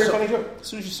anyway, it's a very funny joke. As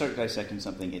soon as you start dissecting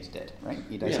something, it's dead, right?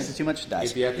 You dissect Yes. it too much, it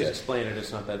dies. If you have to explain it,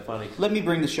 it's not that funny. Let me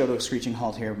bring the show to a screeching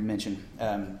halt here. Mention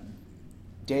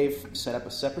Dave set up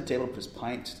a separate table to put his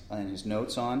pint and his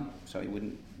notes on, so he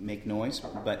wouldn't make noise.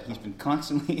 But he's been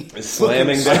constantly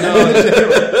Slamming I down. know.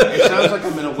 It sounds like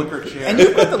I'm in a wicker chair. And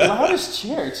you've got the loudest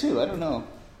chair too. I don't know.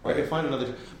 I can find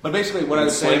another. But basically, what I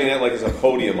was Slamming saying. it like it's a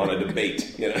podium on a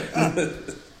debate. You know.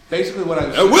 Basically, what I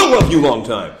was. I will love you long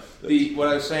time. What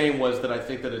I was saying was that I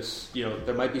think that it's,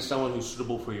 there might be someone who's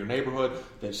suitable for your neighborhood,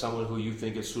 there's someone who you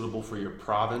think is suitable for your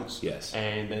province, Yes.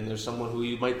 and then there's someone who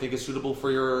you might think is suitable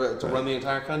for to run the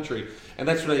entire country. And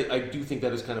that's what I do think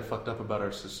that is kind of fucked up about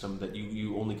our system, that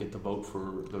you only get to vote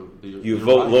for You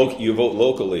vote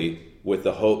locally with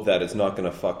the hope that it's not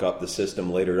going to fuck up the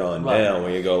system later on Right. down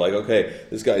when you go like, okay,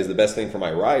 this guy is the best thing for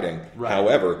my riding. Right.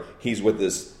 However, he's with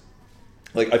this.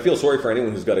 Like, I feel sorry for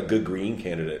anyone who's got a good Green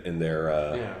candidate in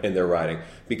their riding,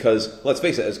 because let's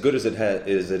face it, as good as it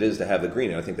is to have the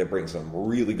Green, and I think they bring some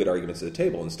really good arguments to the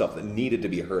table and stuff that needed to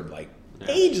be heard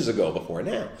ages ago before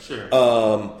now. Sure.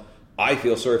 I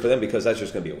feel sorry for them because that's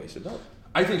just going to be a waste of vote.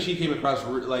 I think she came across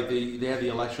like they had the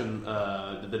election,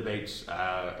 the debates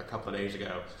a couple of days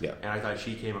ago, Yeah. and I thought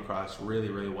she came across really,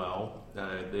 really well. Was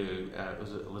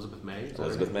it Elizabeth May? Is that her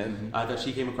Elizabeth name? May. Mm-hmm. I thought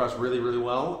she came across really, really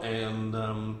well, and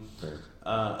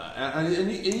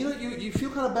you feel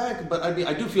kind of bad, but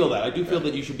I do feel that. I do feel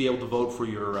that you should be able to vote for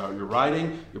your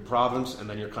riding, your province, and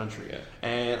then your country. Yeah.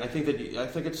 And I think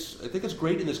it's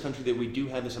great in this country that we do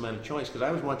have this amount of choice. Because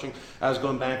I was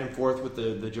going back and forth with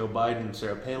the Joe Biden and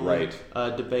Sarah Palin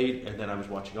debate, and then I was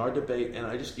watching our debate, and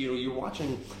I just you're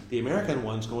watching the American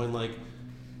ones going like,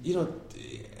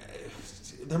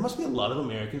 there must be a lot of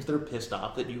Americans that are pissed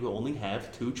off that you only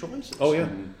have two choices. Oh yeah.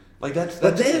 Like that's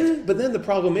But then the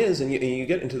problem is, and you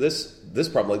get into this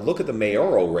problem. Like, look at the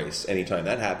mayoral race. Anytime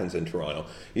that happens in Toronto,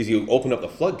 is you open up the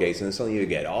floodgates, and then suddenly you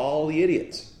get all the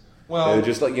idiots. Well,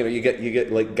 just like you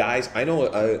get like guys. I know.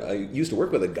 I used to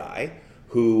work with a guy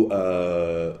who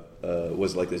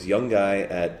was like this young guy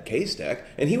at K-Stack,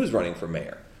 and he was running for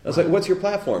mayor. I was like, "What's your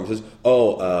platform?" He says,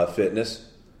 "Oh, fitness."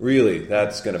 Really,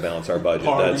 that's going to balance our budget.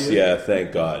 Partying.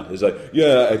 Thank God. It's like,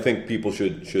 I think people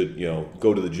should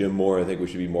go to the gym more. I think we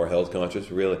should be more health conscious.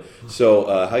 Really. So,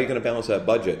 how are you going to balance that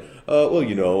budget? What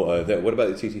about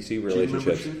the TTC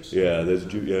relationships? Yeah,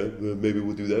 maybe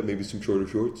we'll do that. Maybe some shorter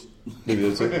shorts. Maybe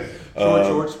that's it.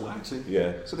 Shorts, waxing.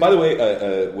 Yeah. By the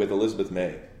way, with Elizabeth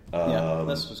May. That's what I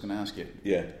was going to ask you.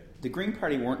 Yeah. The Green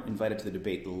Party weren't invited to the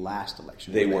debate the last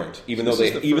election. They weren't, even though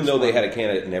they had a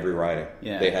candidate in every riding.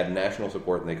 Yeah. They had national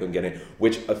support and they couldn't get in,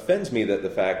 which offends me that the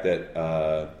fact that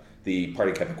the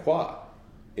Parti Québécois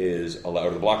is allowed, or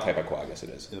the Bloc Québécois, I guess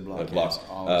it is. The Bloc.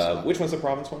 Which one's the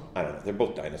province one? I don't know. They're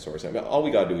both dinosaurs. I mean, all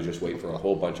we got to do is just wait for a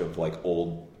whole bunch of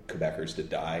old Quebecers to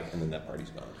die, and then that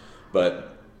party's gone.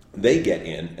 But they get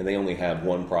in, and they only have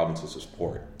one province to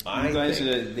support. You guys,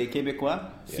 des Québécois,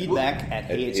 feedback at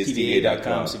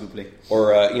hstva.com, s'il vous plaît.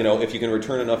 Or, if you can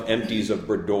return enough empties of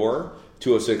Brador,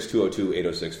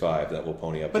 206-202-8065, that will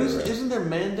pony up. But isn't their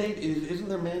mandate? Isn't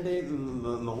their mandate and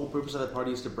the whole purpose of that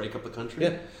party is to break up the country?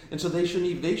 Yeah. And so they shouldn't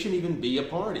even be a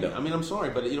party. No. I mean, I'm sorry,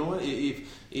 but you know what?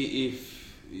 If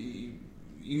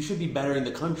you should be better in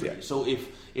the country. Yeah. So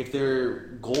if their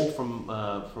goal from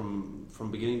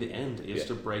beginning to end is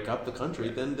to break up the country,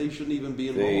 then they shouldn't even be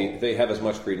involved. They have as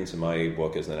much credence in my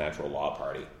book as the Natural Law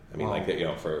Party. I mean,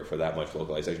 for that much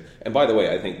localization. And by the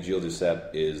way, I think Gilles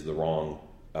Duceppe is the wrong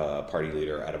party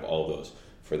leader out of all those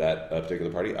for that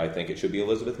particular party. I think it should be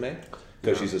Elizabeth May.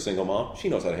 Because she's a single mom. She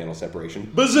knows how to handle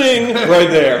separation. Bazing! Right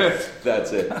there.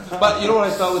 That's it. But you know what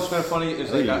I thought was kind of funny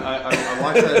is I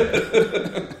watched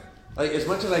that. As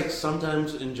much as I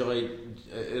sometimes enjoy,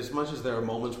 as much as there are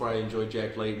moments where I enjoy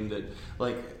Jack Layton, that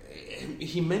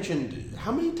he mentioned,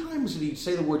 how many times did he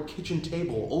say the word kitchen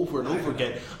table over and over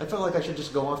again? I felt like I should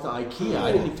just go off to IKEA.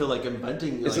 I didn't feel like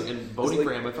inventing and voting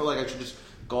for him. I felt like I should just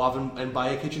go off and buy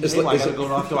a kitchen table. I got to go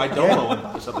off to Idomo and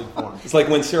buy something for him. It's like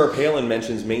when Sarah Palin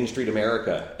mentions Main Street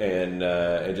America and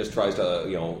just tries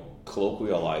to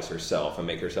colloquialize herself and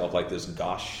make herself like this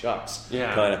gosh shucks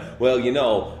kind of. Well,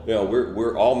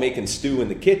 we're all making stew in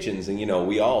the kitchens, and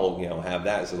we all have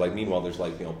that. So meanwhile, there's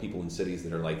people in cities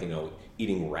that are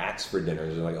eating rats for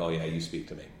dinner. They're like, oh yeah, you speak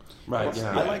to me. Right.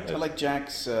 Yeah. I like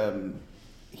Jack's.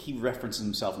 He references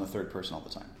himself in the third person all the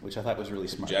time, which I thought was really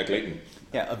smart. Jack Layton.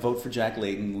 Yeah, a vote for Jack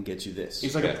Layton will get you this.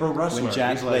 He's like a pro wrestler. When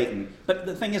Jack Layton. But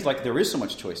the thing is, there is so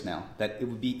much choice now that it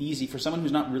would be easy for someone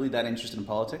who's not really that interested in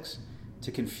politics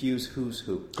to confuse who's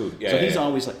who. Yeah, so he's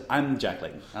always like, I'm Jack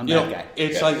Layton. I'm that guy.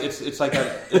 It's like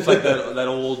that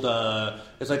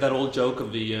old joke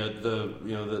of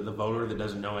the voter that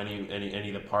doesn't know any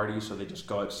of the parties, so they just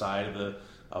go outside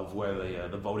of where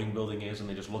the voting building is, and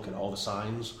they just look at all the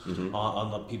signs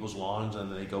on the people's lawns,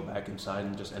 and then they go back inside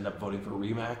and just end up voting for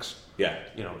Remax. Yeah,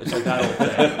 it's like that old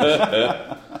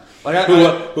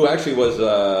thing. Who actually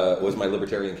was my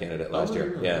Libertarian candidate last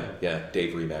year? Yeah,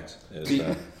 Dave Remax.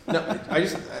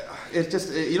 It's just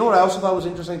what I also thought was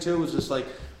interesting too was just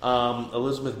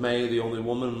Elizabeth May, the only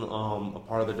woman a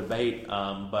part of the debate,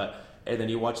 and then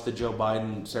you watch the Joe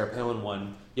Biden Sarah Palin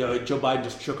one. Joe Biden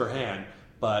just shook her hand.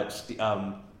 But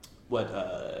Gilles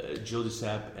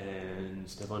Duceppe and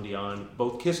Stéphane Dion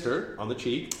both kissed her on the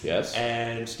cheek. Yes.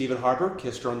 And Stephen Harper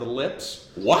kissed her on the lips.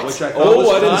 What? Which I thought was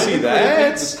I didn't see that.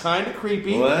 It was kind of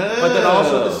creepy. Wow. But then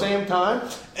also at the same time.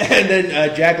 And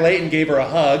then Jack Layton gave her a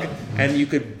hug, and you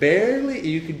could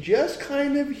just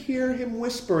kind of hear him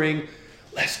whispering,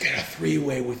 "Let's get a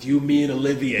three-way with you, me, and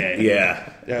Olivier."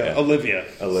 Yeah. Olivia.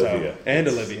 So, and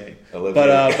Olivier.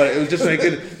 But it was just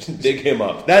good. Dig him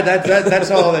up. That's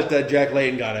all that Jack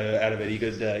Layton got out of it. He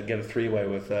could get a three-way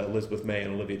with Elizabeth May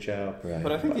and Olivia Chow. Right.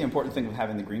 But I think the important thing with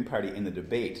having the Green Party in the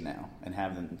debate now and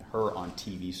having her on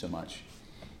TV so much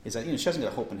is that she doesn't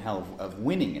get a hope in hell of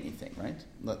winning anything, right?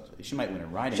 Look, she might win a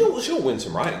riding. She'll win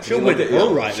some riding. She'll win her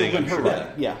riding. She'll win her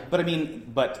riding. Yeah,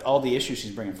 but all the issues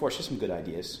she's bringing forth, she has some good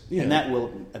ideas, and that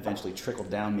will eventually trickle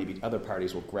down. Maybe other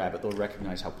parties will grab it. They'll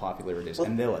recognize how popular it is,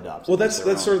 and they'll adopt it. Well, that's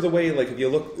sort of the way. If you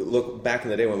look back in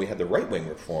the day when we had the right wing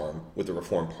reform with the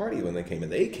Reform Party when they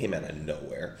came out of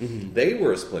nowhere. Mm-hmm. They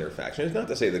were a splinter faction. It's not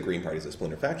to say the Green Party is a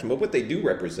splinter faction, but what they do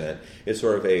represent is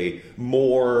sort of a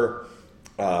more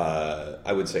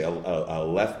I would say a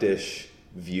leftish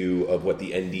view of what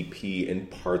the NDP and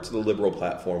parts of the Liberal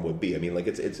platform would be. I mean,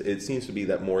 it seems to be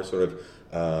that more sort of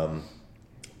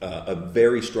a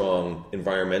very strong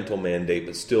environmental mandate,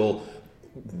 but still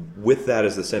with that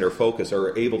as the center focus,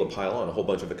 are able to pile on a whole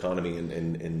bunch of economy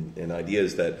and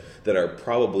ideas that are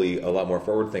probably a lot more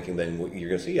forward thinking than what you're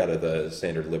going to see out of the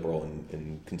standard Liberal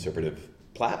and conservative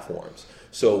platforms.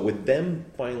 So with them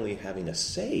finally having a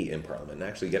say in Parliament and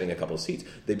actually getting a couple of seats,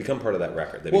 they become part of that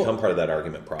record. They become part of that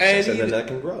argument process, and then that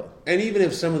can grow. And even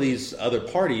if some of these other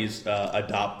parties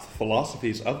adopt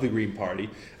philosophies of the Green Party,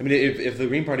 I mean, if the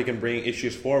Green Party can bring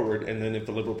issues forward, and then if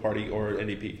the Liberal Party or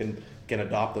NDP can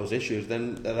adopt those issues,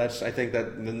 then I think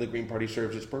then the Green Party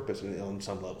serves its purpose on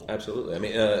some level. Absolutely. I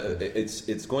mean,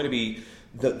 it's going to be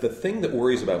the thing that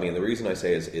worries about me, and the reason I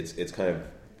say is it's kind of,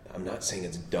 I'm not saying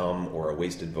it's dumb or a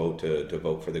wasted vote to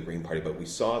vote for the Green Party, but we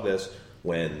saw this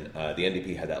when the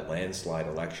NDP had that landslide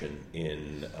election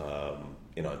in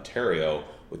Ontario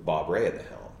with Bob Rae at the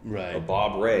helm. Right.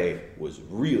 Bob Rae was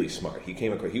really smart.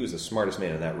 He was the smartest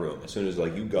man in that room. As soon as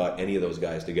you got any of those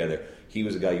guys together, he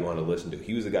was the guy you wanted to listen to.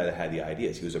 He was the guy that had the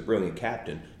ideas. He was a brilliant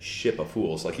captain. Ship of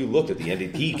fools. You looked at the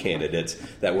NDP candidates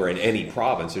that were in any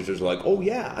province. They're just like, oh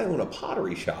yeah, I own a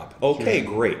pottery shop. Okay,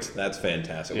 great. That's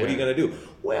fantastic. What are you going to do?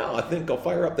 Well, I think I'll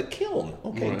fire up the kiln.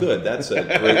 Okay, good. That's a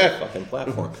great fucking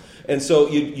platform. And so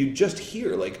you just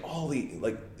hear all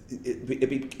the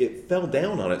it fell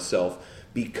down on itself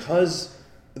because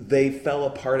they fell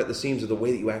apart at the seams of the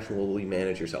way that you actually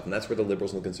manage yourself. And that's where the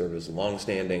Liberals and the Conservatives,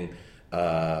 long-standing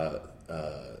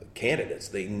candidates,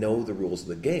 they know the rules of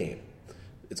the game.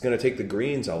 It's going to take the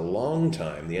Greens a long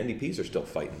time. The NDPs are still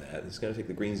fighting that. It's going to take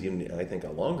the Greens, I think,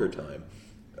 a longer time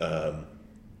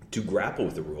to grapple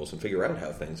with the rules and figure out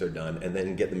how things are done and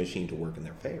then get the machine to work in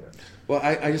their favor. Well,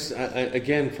 I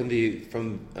again, from the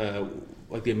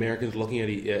Americans looking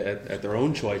at their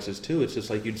own choices, too, it's just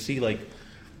you'd see,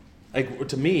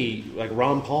 to me,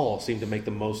 Ron Paul seemed to make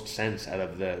the most sense out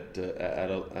of that,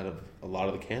 out of a lot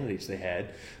of the candidates they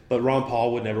had. But Ron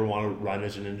Paul would never want to run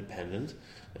as an independent,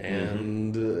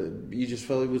 and you just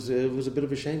felt it was a bit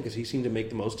of a shame because he seemed to make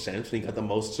the most sense, and he got the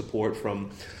most support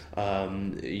from,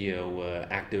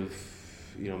 active,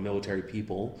 military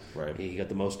people. Right. He got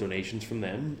the most donations from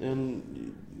them,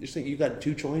 and you think you got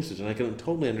two choices, and I can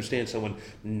totally understand someone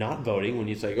not voting when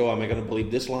you say, "Oh, am I going to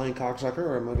believe this lying cocksucker,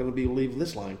 or am I going to believe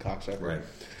this lying cocksucker?" Right.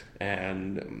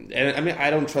 And I mean,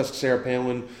 I don't trust Sarah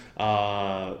Palin.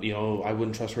 I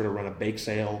wouldn't trust her to run a bake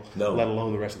sale, let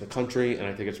alone the rest of the country. And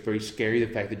I think it's very scary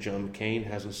the fact that John McCain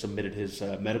hasn't submitted his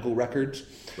medical records.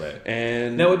 Right.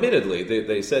 And now, admittedly,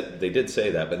 they did say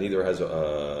that, but neither has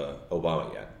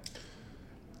Obama yet.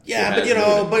 Yeah,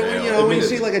 when you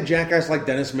see a jackass like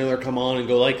Dennis Miller come on and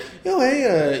go John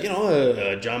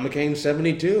McCain's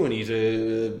 72 and he's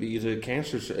a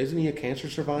cancer, isn't he a cancer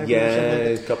survivor? Yeah,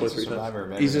 or a couple of 3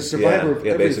 times. He's a survivor of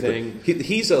everything.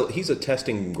 He's a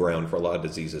testing ground for a lot of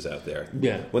diseases out there.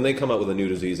 Yeah, when they come up with a new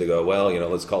disease, they go,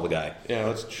 let's call the guy. Yeah,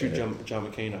 let's shoot John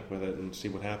McCain up with it and see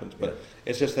what happens. But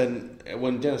it's just then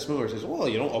when Dennis Miller says,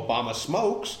 Obama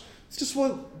smokes. It's just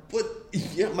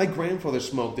my grandfather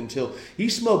smoked until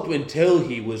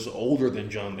he was older than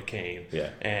John McCain. Yeah.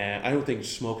 And I don't think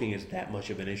smoking is that much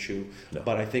of an issue. No.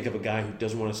 But I think of a guy who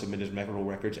doesn't want to submit his medical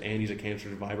records, and he's a cancer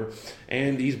survivor,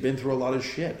 and he's been through a lot of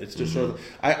shit. It's just sort of,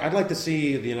 I'd like to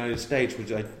see the United States,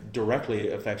 which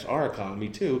directly affects our economy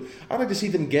too. I'd like to see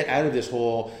them get out of this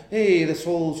whole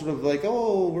sort of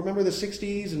remember the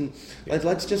 60s, and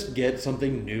let's just get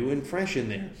something new and fresh in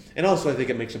there. And also, I think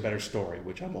it makes a better story,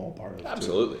 which I'm all part of.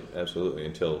 Absolutely. Too. Absolutely.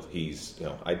 Until he's,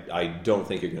 I don't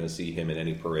think you're going to see him in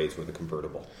any parades with a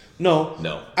convertible.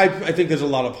 No. I think there's a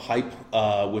lot of hype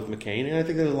with McCain, and I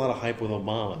think there's a lot of hype with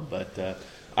Obama. But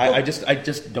I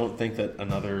just don't think that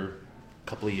another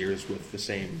couple of years with the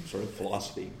same sort of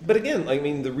philosophy. But again,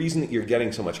 the reason that you're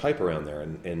getting so much hype around there,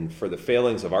 and for the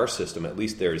failings of our system, at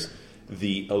least there's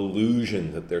the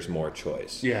illusion that there's more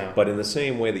choice. Yeah. But in the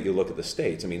same way that you look at the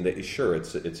states,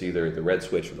 it's either the red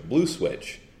switch or the blue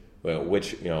switch. Well,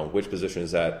 which position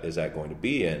is that going to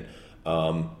be in?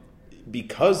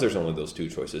 Because there's only those two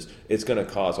choices, it's going to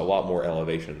cause a lot more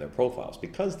elevation in their profiles.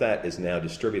 Because that is now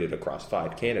distributed across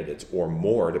 5 candidates or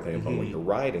more, depending upon what your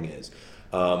riding is.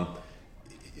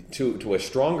 To a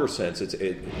stronger sense,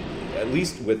 at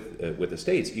least with the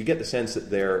states, you get the sense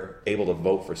that they're able to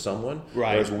vote for someone.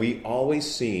 Right. Whereas we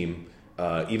always seem,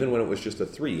 even when it was just the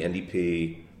 3,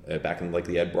 NDP, back in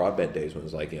the Ed Broadbent days when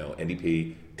it was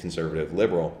NDP, Conservative,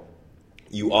 Liberal,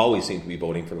 you always seem to be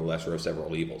voting for the lesser of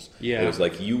several evils. Yeah. It was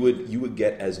you would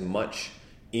get as much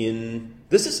in.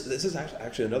 This is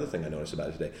actually another thing I noticed about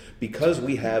it today, because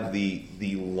we have the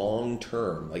long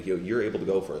term. You're able to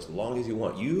go for as long as you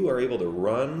want. You are able to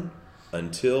run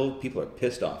until people are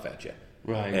pissed off at you.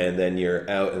 Right. And then you're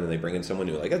out, and then they bring in someone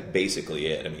new. That's basically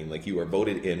it. You are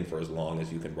voted in for as long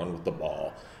as you can run with the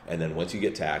ball, and then once you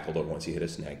get tackled or once you hit a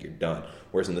snag, you're done.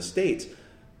 Whereas in the States,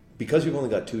 because you've only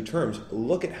got 2 terms,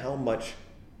 look at how much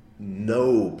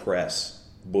no press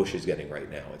Bush is getting right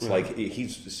now. It's like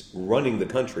he's running the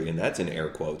country, and that's in air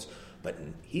quotes, but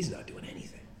he's not doing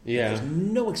anything. Yeah. There's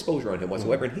no exposure on him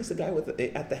whatsoever, and he's the guy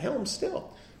at the helm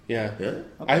still. Yeah. Okay,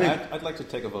 I think. I'd like to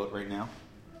take a vote right now.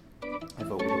 I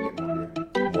vote we go get more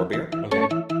beer. More beer? Okay.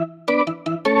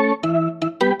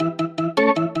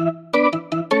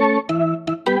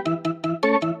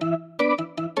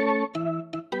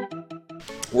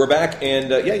 We're back, and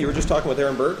you were just talking with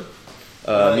Aaron Berg,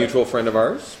 a mutual friend of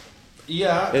ours.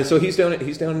 Yeah. And so he's down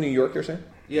in New York, you're saying?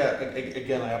 Yeah.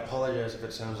 Again, I apologize if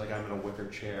it sounds like I'm in a wicker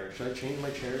chair. Should I change my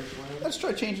chairs? Let's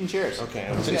try changing chairs. Okay.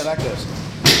 Let's see how that goes.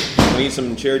 We need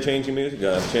some chair changing music.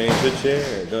 Gonna change the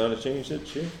chair. Gonna change the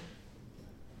chair.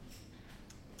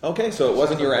 Okay, so it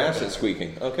wasn't your ass that's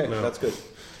squeaking. Okay, No. that's good.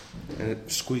 And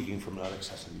it's squeaking from not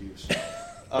excessive use.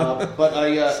 But I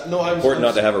was Important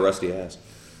not to have a rusty ass.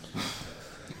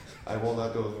 I will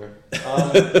not go there.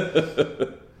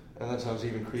 And that sounds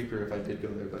even creepier if I did go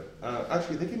there. But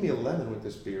actually, they give me a lemon with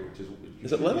this beer, which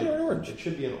Is it lemon or an orange? It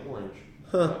should be an orange.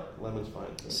 Huh. Lemon's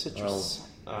fine. Too. Citrus.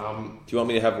 Do you want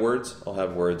me to have words? I'll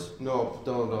have words. No, I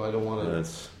don't want to.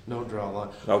 That's- No draw a line.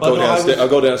 I'll But go no, I downstairs. was- I'll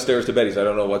go downstairs to Betty's. I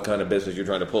don't know what kind of business you're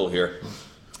trying to pull here.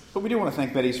 But we do want to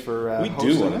thank Betty's for We hosting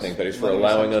do want to us, thank Betty's for letting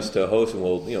allowing have us to host, and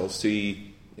we'll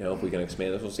see if we can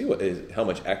expand this. We'll see how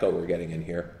much echo we're getting in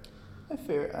here. it's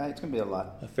going to be a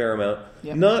lot. A fair amount.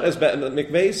 Yep. Not as bad.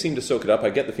 McVeigh seemed to soak it up. I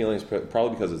get the feeling it's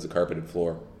probably because it's a carpeted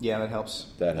floor. Yeah, that helps.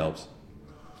 That helps.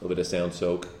 A little bit of sound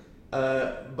soak.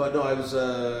 But no, I was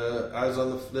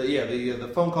on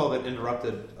the phone call that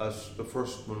interrupted us the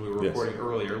first when we were Yes. recording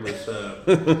earlier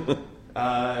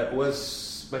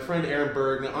was my friend Aaron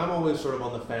Berg. Now, I'm always sort of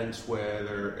on the fence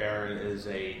whether Aaron is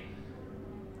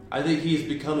I think he's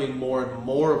becoming more and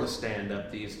more of a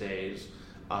stand-up these days.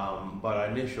 But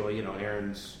initially,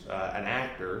 Aaron's an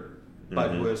actor,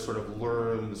 but who has sort of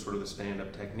learned the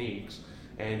stand-up techniques.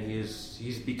 And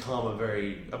he's become a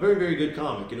very, very good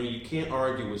comic. You can't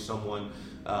argue with someone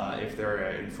if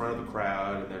they're in front of a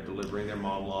crowd and they're delivering their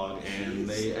monologue.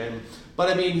 But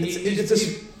I mean,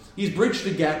 he's bridged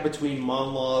the gap between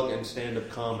monologue and stand-up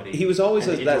comedy. He was always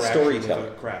and that interaction storyteller.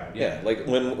 with the crowd. Yeah, like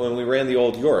when we ran the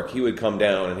old York, he would come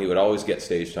down and he would always get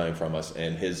stage time from us,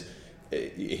 and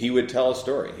he would tell a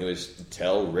story. He would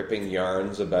tell ripping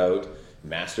yarns about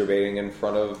masturbating in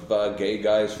front of gay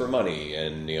guys for money,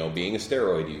 and being a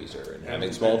steroid user, and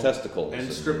having small testicles,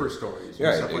 and stripper stories.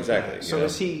 Right, stuff like exactly. that. So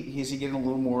is he getting a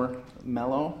little more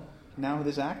mellow now with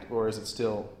his act, or is it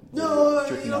still No,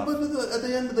 drifting off? but at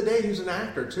the end of the day, he's an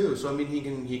actor too. So I mean, he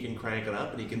can crank it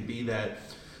up, and he can be that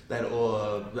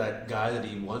guy that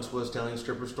he once was telling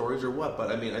stripper stories or what.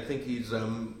 But I mean, I think he's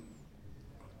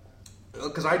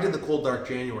because I did the Cold Dark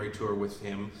January tour with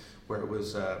him, where it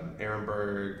was Aaron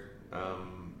Berg.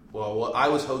 I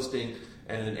was hosting,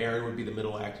 and then Aaron would be the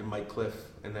middle act, and Mike Cliff,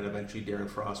 and then eventually Darren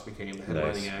Frost became the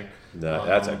headlining act.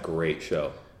 That's a great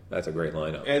show. That's a great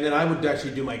lineup. And then I would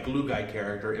actually do my glue guy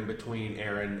character in between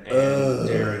Aaron and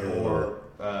Darren, or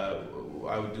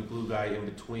I would do glue guy in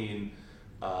between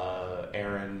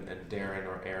Aaron and Darren,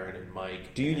 or Aaron and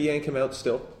Mike. Do you yank him out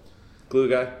still, glue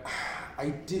guy?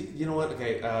 I did. You know what?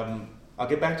 Okay, I'll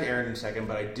get back to Aaron in a second,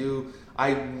 but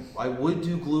I would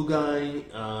do glue guy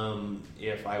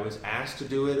if I was asked to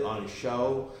do it on a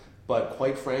show. But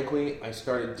quite frankly, I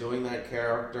started doing that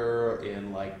character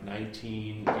in like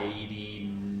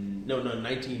 1980.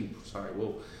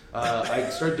 I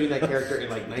started doing that character in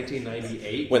like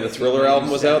 1998. When the Thriller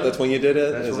album was out, that's when you did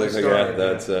it? That's It's when I like, started,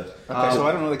 that's Okay, so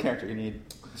I don't know the character. You need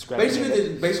to describe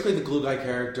it. Basically, the glue guy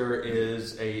character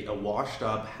is a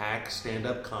washed-up hack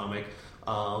stand-up comic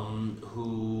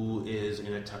who is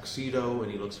in a tuxedo,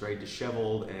 and he looks very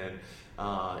disheveled, and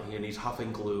he's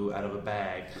huffing glue out of a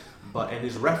bag. And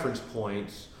his reference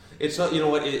points. It's not,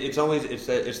 it's always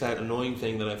that annoying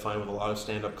thing that I find with a lot of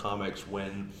stand-up comics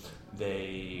when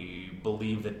they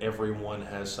believe that everyone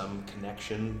has some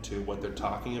connection to what they're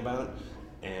talking about,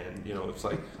 and it's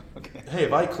like, Okay. hey,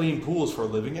 if I clean pools for a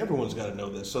living, everyone's got to know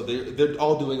this. So they're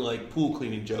all doing like pool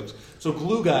cleaning jokes. So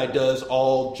Glue Guy does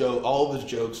all of his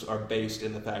jokes are based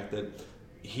in the fact that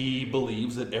he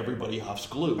believes that everybody huffs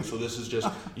glue. So this is just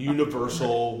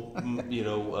universal,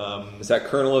 It's that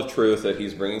kernel of truth that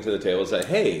he's bringing to the table. Is that,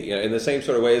 hey, in the same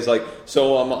sort of way as like,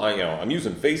 so I'm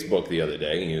using Facebook the other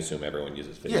day, and you assume everyone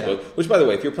uses Facebook. Yeah. Which, by the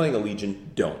way, if you're playing a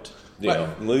Legion, don't.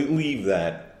 Right. Leave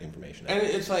that information out. And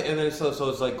it's like, and then it's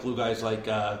like Glue Guy's like,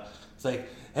 it's like,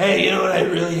 hey, you know what I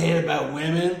really hate about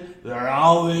women? They're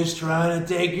always trying to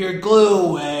take your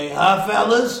glue away, huh,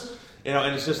 fellas?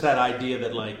 And it's just that idea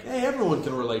that like, hey, everyone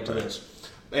can relate to this.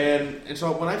 And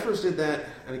so when I first did that,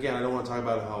 and again, I don't want to talk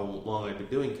about how long I've been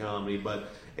doing comedy, but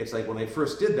it's like when I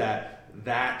first did that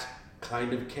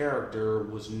kind of character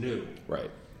was new. Right.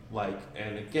 Like,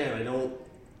 and again, I don't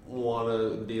want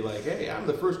to be like, hey, I'm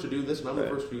the first to do this and I'm the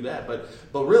first to do that, but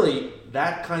really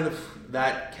that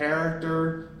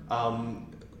character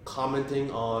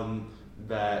commenting on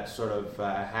that sort of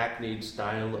hackneyed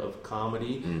style of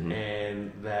comedy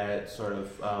and that sort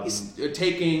of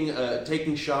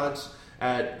taking shots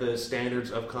at the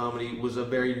standards of comedy was a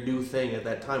very new thing at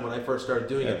that time when I first started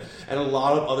doing it. And a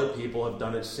lot of other people have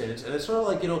done it since. And it's sort of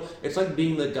like, it's like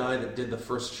being the guy that did the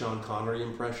first Sean Connery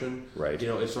impression. Right.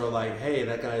 It's sort of like, hey,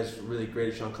 that guy's really great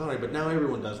at Sean Connery, but now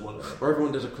everyone does one. Or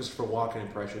everyone does a Christopher Walken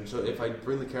impression. So if I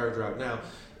bring the character out now,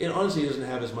 it honestly doesn't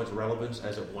have as much relevance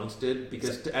as it once did,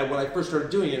 because when I first started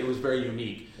doing it, it was very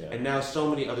unique. Yeah. And now so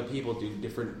many other people do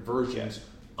different versions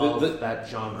of that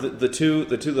genre. The two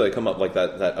that I come up, like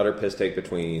that utter piss take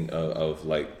between of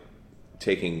like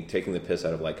taking the piss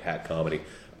out of like hack comedy.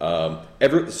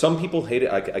 Some people hate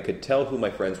it. I could tell who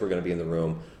my friends were going to be in the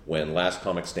room when Last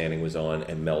Comic Standing was on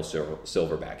and Mel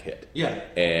Silverback hit. Yeah.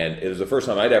 And it was the first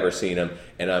time I'd ever seen him,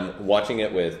 and I'm watching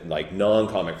it with like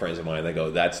non-comic friends of mine. They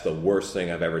go, "That's the worst thing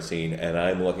I've ever seen," and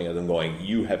I'm looking at them going,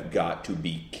 "You have got to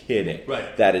be kidding!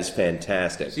 Right. That is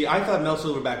fantastic." See, I thought Mel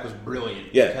Silverback was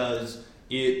brilliant because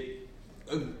it.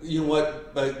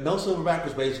 Mel Silverback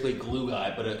was basically Glue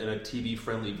Guy, but in a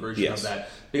TV-friendly version of that.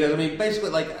 Because, basically,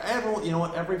 like,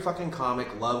 everyone, every fucking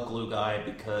comic loved Glue Guy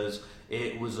because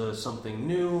it was something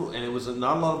new, and it was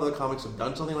not a lot of other comics have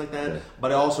done something like that,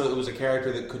 but also it was a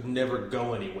character that could never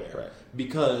go anywhere. Right.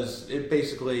 Because it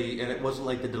basically, and it wasn't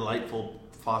like the delightful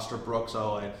Foster Brooks,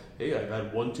 I've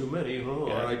had one too many,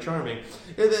 aren't I charming?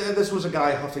 This was a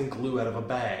guy huffing glue out of a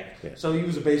bag. Yeah. So he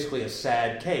was basically a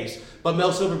sad case. But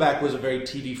Mel Silverback was a very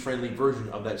TV-friendly version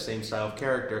of that same style of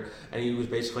character, and he was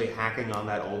basically hacking on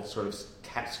that old sort of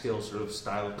Catskill sort of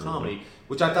style of comedy,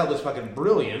 which I thought was fucking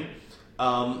brilliant.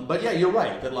 But yeah, you're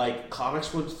right that like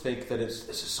comics would think that this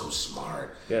is so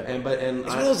smart. Yeah. And it's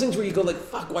one of those things where you go like,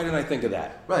 "Fuck, why didn't I think of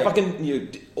that?" Right.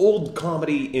 Fucking old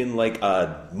comedy in like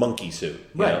a monkey suit.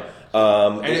 Right.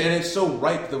 And it's so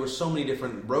ripe. There were so many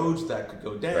different roads that could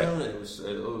go down. Right.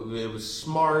 And it was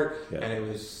smart,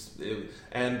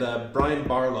 and Brian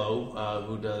Barlow,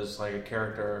 who does like a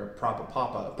character Propa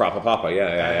Papa,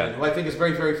 who I think is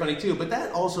very, very funny too. But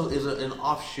that also is an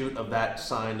offshoot of that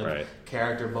sign of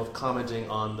character, both commenting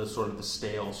on the sort of the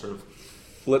stale sort of.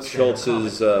 Flip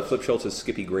Schultz's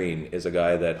Skippy Green is a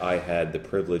guy that I had the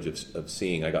privilege of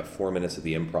seeing. I got 4 minutes at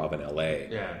the Improv in LA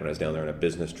when I was down there on a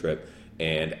business trip.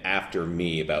 And after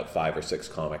me, about 5 or 6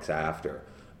 comics after,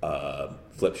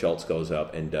 Flip Schultz goes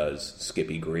up and does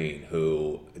Skippy Green,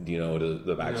 who, do you know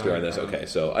the backstory on this? Okay,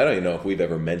 so I don't even know if we've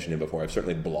ever mentioned him before. I've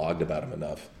certainly blogged about him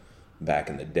enough back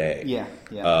in the day. Yeah.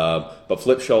 But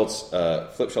Flip Schultz's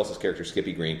character,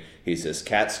 Skippy Green, he's this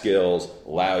Catskills,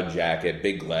 loud jacket,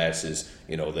 big glasses,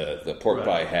 the pork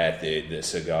pie hat, the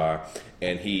cigar.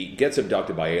 And he gets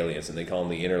abducted by aliens, and they call him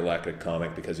the Intergalactic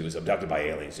Comic because he was abducted by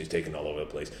aliens. He's taken all over the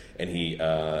place. And he,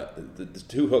 the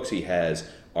 2 hooks he has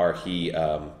are he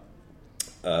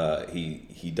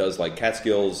does like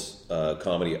Catskills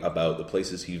comedy about the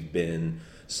places he's been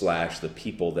 / the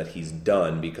people that he's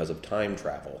done because of time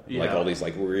travel, like all these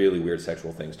like really weird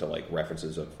sexual things to like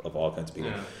references of all kinds of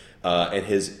people. And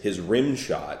his rim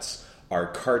shots are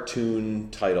cartoon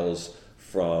titles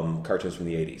from cartoons from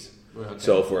the 80s. Okay.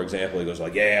 So, for example, he goes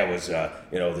like, "Yeah, I was,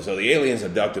 so the aliens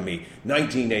abducted me,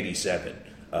 1987.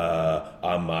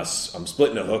 I'm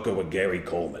splitting a hooker with Gary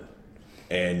Coleman.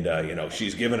 And,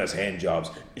 she's giving us hand jobs.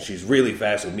 She's really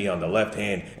fast with me on the left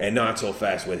hand and not so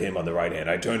fast with him on the right hand.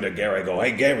 I turn to Gary, I go,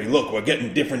 'Hey, Gary, look, we're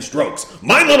getting different strokes.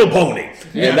 My Little Pony.'"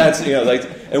 Yeah. And that's,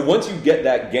 and once you get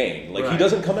that game, he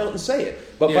doesn't come out and say it.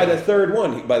 But by the third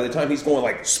one, by the time he's going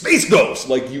like, "Space Ghost,"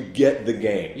 you get the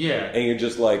game. Yeah. And you're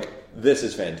just like, this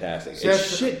is fantastic.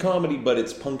 It's shit comedy, but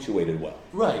it's punctuated well.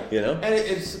 Right. And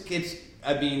it's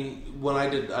when I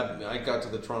got to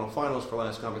the Toronto finals for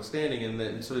Last Comic Standing, and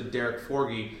then sort of Derek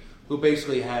Forgy, who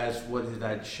basically has, what is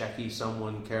that, Shecky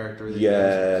someone character?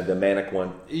 That the manic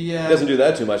one. Yeah. He doesn't do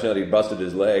that too much now that he busted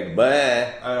his leg.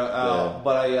 But I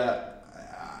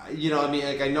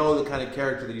know the kind of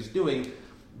character that he's doing,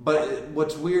 but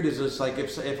what's weird is it's like,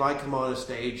 if I come on a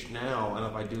stage now, and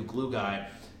if I do Glue Guy,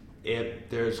 if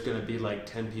there's going to be like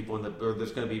 10 people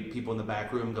there's going to be people in the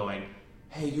back room going,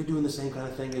 "Hey, you're doing the same kind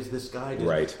of thing as this guy did."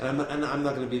 Right. And I'm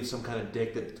not going to be some kind of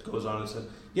dick that goes on and says,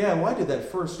 "Yeah, well, I did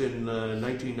that first in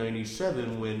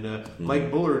 1997 when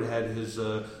Mike Bullard had his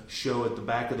show at the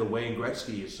back of the Wayne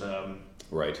Gretzky's."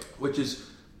 Right. Which is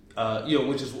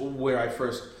where I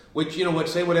first.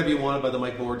 Say whatever you want about the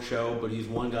Mike Bullard show, but he's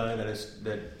one guy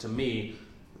that to me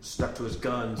stuck to his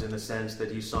guns in the sense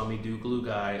that he saw me do Glue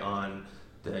Guy on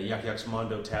the Yuck Yucks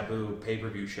Mondo Taboo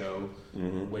pay-per-view show,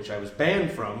 which I was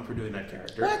banned from for doing that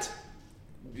character. What?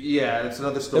 Yeah, that's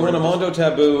another They story. went a Mondo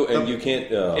Taboo, and you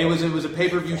can't. It was a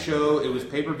pay-per-view show. It was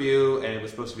pay-per-view, and it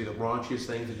was supposed to be the raunchiest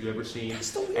things that you've ever seen.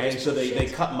 And so they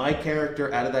cut my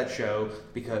character out of that show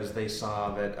because they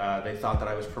saw that they thought that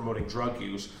I was promoting drug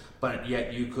use. But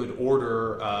yet you could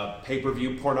order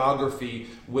pay-per-view pornography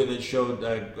with it showed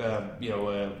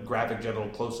graphic genital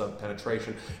close-up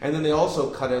penetration. And then they also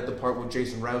cut out the part where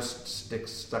Jason Rouse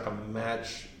stuck a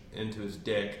match into his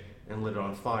dick and lit it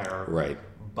on fire. Right.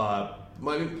 But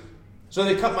so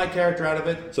they cut my character out of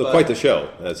it. So quite the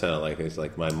show. That sounded like it's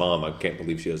like my mom. I can't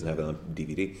believe she doesn't have it on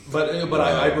DVD. But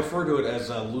I refer to it as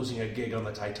losing a gig on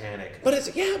the Titanic. But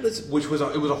Which was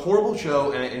it was a horrible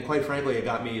show, and quite frankly, it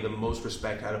got me the most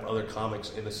respect out of other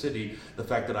comics in the city. The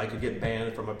fact that I could get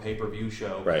banned from a pay-per-view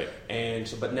show, right? And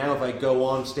so, but now if I go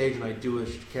on stage and I do a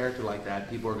character like that,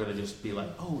 people are going to just be like,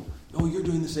 "Oh, you're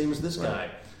doing the same as this guy."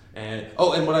 And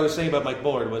what I was saying about Mike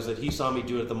Bullard was that he saw me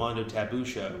do it at the Mondo Taboo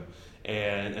show,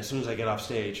 and as soon as I get off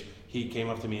stage, he came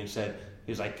up to me and said,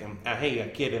 he was like, "Hey,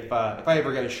 kid, if I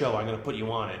ever get a show, I'm going to put you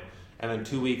on it." And then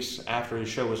 2 weeks after his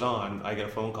show was on, I get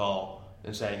a phone call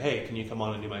and saying, "Hey, can you come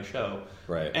on and do my show?"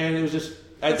 Right. And it was just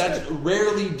that's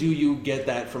rarely do you get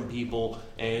that from people.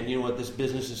 And you know what? This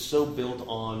business is so built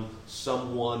on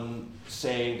someone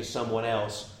saying to someone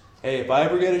else, "Hey, if I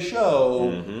ever get a show,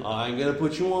 I'm going to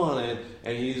put you on it."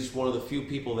 And he's one of the few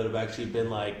people that have actually been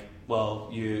like, well,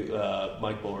 you,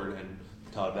 Mike Bullard and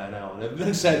Todd Van Allen have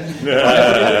been said, "If I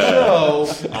ever get a show,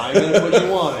 I'm going to put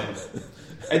you on it."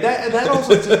 And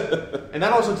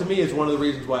that also to me is one of the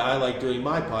reasons why I like doing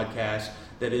my podcast.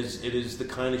 That is, it is the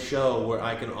kind of show where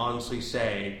I can honestly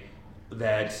say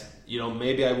that,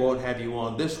 maybe I won't have you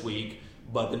on this week,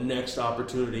 but the next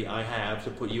opportunity I have to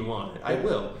put you on it, I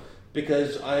will.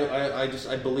 Because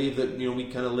I believe that we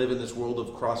kind of live in this world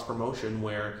of cross promotion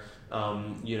where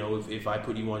if I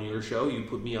put you on your show, you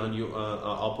put me on you,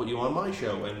 I'll put you on my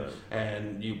show,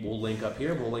 and we'll link up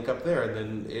here, we'll link up there, and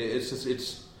then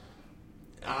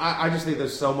I just think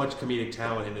there's so much comedic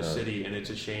talent in this city, and it's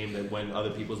a shame that when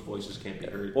other people's voices can't be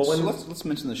heard. Well, let's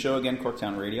mention the show again,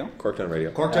 Corktown Radio. Corktown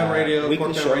Radio. Corktown Radio,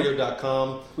 weekly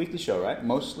CorktownRadio.com. Weekly show, right?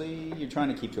 Mostly you're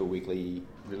trying to keep to a weekly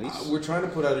release? We're trying to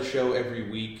put out a show every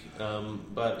week,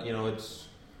 but, it's...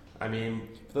 I mean...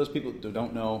 For those people who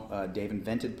don't know, Dave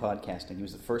invented podcasting. He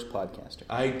was the first podcaster.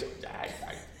 I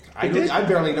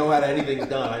barely know how anything's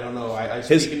done. I don't know. I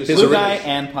His speak in Blue guy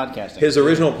and podcasting. His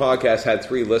original podcast had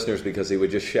 3 listeners because he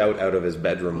would just shout out of his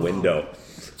bedroom window.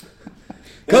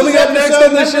 Coming up next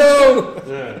on the show!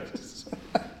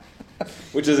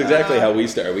 Which is exactly how we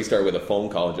start. We start with a phone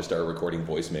call and just start recording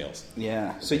voicemails.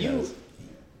 Yeah. So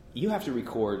you have to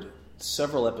record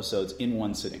several episodes in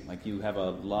one sitting. Like you have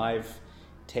a live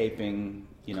taping,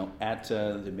 at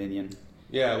the Dominion.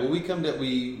 Yeah. Well, we try to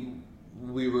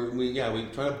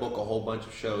book a whole bunch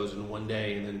of shows in one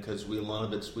day, and then because a lot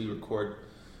of it's we record.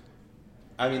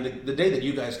 I mean, the day that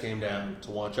you guys came down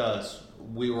to watch us,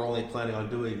 we were only planning on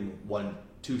doing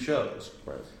 1-2 shows.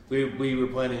 Right. We were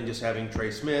planning on just having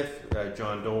Trey Smith,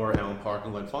 John Doerr, Alan Park,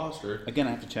 and Glenn Foster. Again,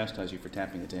 I have to chastise you for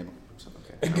tapping the table.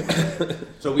 Okay.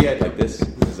 So we had Like this.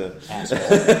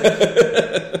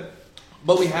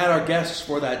 But we had our guests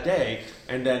for that day,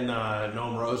 and then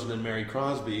Noam Rosen and Mary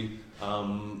Crosby,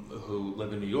 who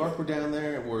live in New York, were down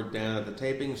there. We're down at the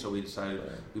taping, so we decided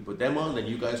we put them on. Then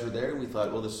you guys were there, and we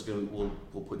thought, well, this is good. We'll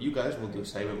put you guys. We'll do a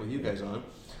segment with you guys on,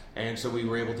 and so we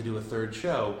were able to do a third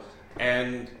show.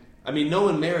 And I mean, Noam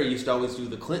and Mary used to always do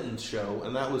the Clintons show,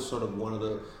 and that was sort of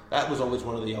that was always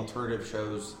one of the alternative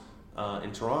shows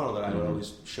in Toronto that I would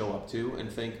always show up to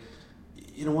and think,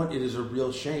 you know what? It is a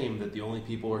real shame that the only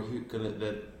people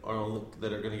that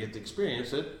are going to get to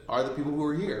experience it are the people who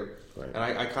are here. Right. And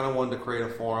I kind of wanted to create a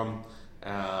forum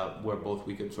where both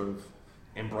we could sort of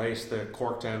embrace the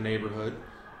Corktown neighborhood,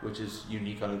 which is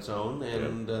unique on its own,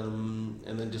 and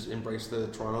then just embrace the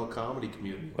Toronto comedy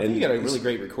community. And you got a really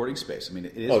great recording space. I mean,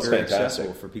 it is very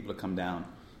accessible for people to come down.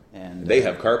 And they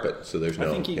have carpet, so there's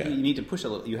I think you need to push a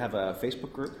little. You have a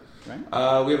Facebook group,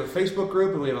 right? We have a Facebook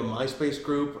group and we have a MySpace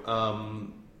group.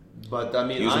 But I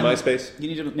mean, use MySpace. You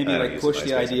need to maybe push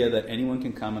the idea that anyone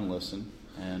can come and listen.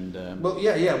 And well,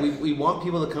 yeah. We want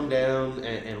people to come down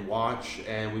and watch,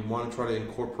 and we want to try to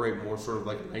incorporate more sort of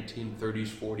like 1930s,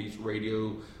 40s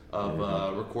radio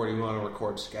of recording. We want to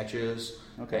record sketches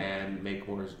and make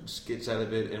more skits out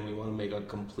of it, and we want to make a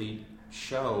complete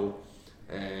show.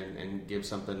 And give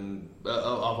something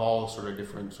of all sort of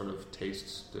different sort of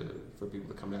tastes for people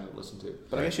to come down and listen to.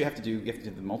 But I guess you have to do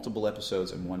the multiple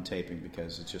episodes in one taping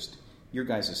because it's just your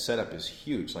guys' setup is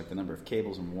huge, like the number of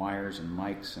cables and wires and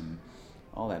mics and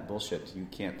all that bullshit. You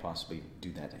can't possibly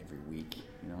do that every week,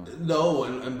 you know. No,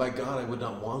 and by God, I would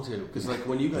not want to, because like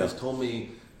when you guys told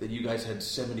me that you guys had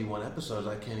 71 episodes,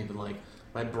 I can't even like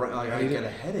my brain. Like, I get a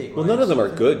headache. Well, none of them are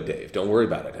good, Dave. Don't worry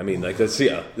about it. I mean, like there's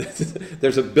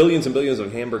billions and billions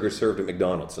of hamburgers served at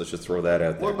McDonald's. Let's just throw that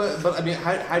out there. Well, but I mean,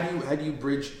 how do you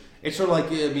bridge? It's sort of like,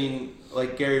 I mean,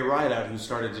 like Gary Rideout,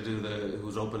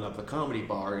 who's opened up the Comedy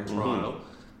Bar in Toronto.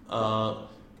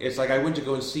 It's like I went to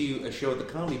go and see a show at the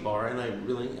Comedy Bar, and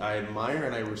I admire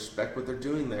and I respect what they're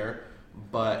doing there.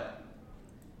 But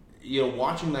you know,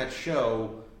 watching that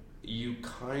show, you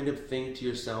kind of think to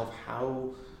yourself,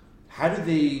 how do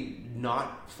they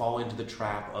not fall into the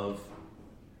trap of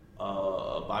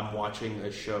I'm watching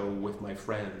a show with my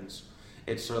friends?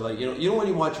 It's sort of like, you know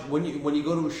when you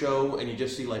go to a show and you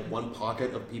just see like one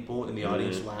pocket of people in the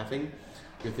audience laughing,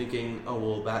 you're thinking, oh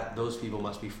well, those people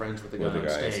must be friends with the guy on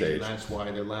stage, and that's why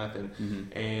they're laughing.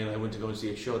 And I went to go and see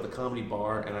a show at the Comedy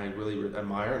Bar, and I really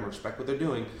admire and respect what they're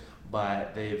doing,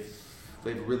 but they've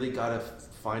really got to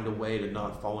find a way to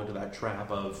not fall into that trap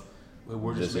of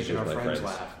we're just making our friends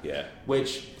laugh. Yeah.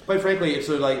 Which, quite frankly, it's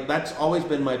sort of like that's always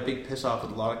been my big piss off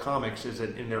with a lot of comics, is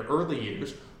that in their early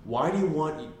years, why do you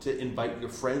want to invite your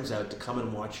friends out to come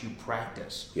and watch you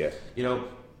practice? Yeah. You know,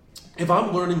 if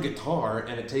I'm learning guitar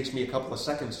and it takes me a couple of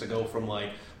seconds to go from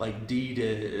like D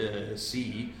to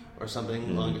C or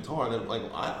something on guitar, then like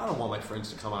I don't want my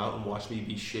friends to come out and watch me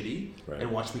be shitty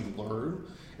and watch me learn.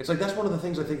 It's like that's one of the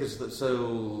things I think is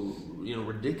so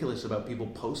ridiculous about people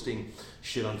posting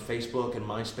shit on Facebook and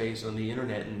MySpace and on the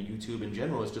internet and YouTube in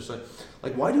general. It's just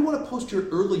like why do you want to post your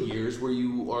early years where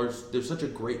there's such a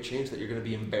great chance that you're going to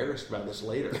be embarrassed about this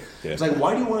later? Yeah. It's like,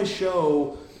 why do you want to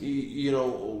show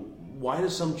why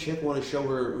does some chick want to show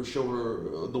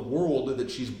her the world that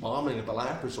she's bombing at the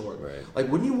Laugh Resort? Right.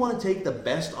 Like, wouldn't you want to take the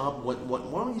best op? Why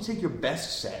don't you take your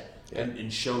best set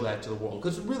and show that to the world?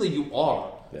 Because really, you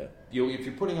are. Yeah. If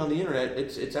you're putting on the internet,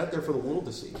 it's out there for the world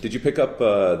to see. Did you pick up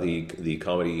the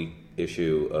comedy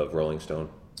issue of Rolling Stone?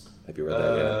 Have you read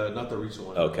that yet? Not the recent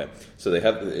one. Okay, so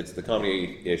it's the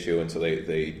comedy issue, and so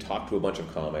they talk to a bunch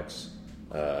of comics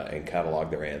and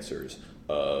catalog their answers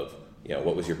of.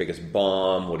 What was your biggest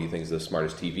bomb? What do you think is the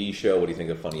smartest TV show? What do you think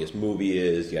the funniest movie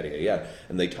is? Yada, yada, yada.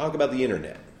 And they talk about the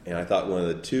internet. And I thought one of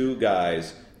the two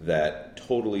guys that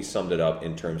totally summed it up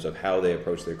in terms of how they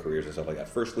approach their careers and stuff like that.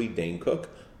 Firstly, Dane Cook.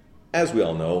 As we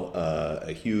all know,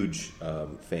 a huge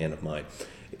fan of mine.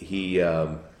 He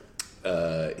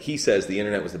says the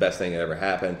internet was the best thing that ever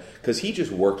happened because he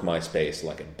just worked MySpace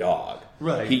like a dog.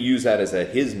 Right. He used that as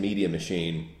his media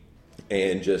machine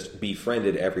and just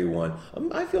befriended everyone.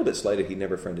 I feel a bit slighted he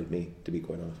never friended me, to be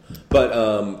quite honest.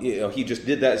 But he just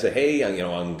did that and said, hey,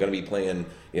 I'm going to be playing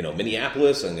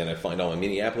Minneapolis. I'm going to find all my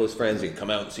Minneapolis friends. You can come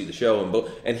out and see the show.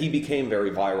 And he became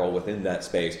very viral within that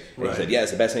space. And he said, yeah,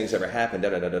 it's the best thing that's ever happened,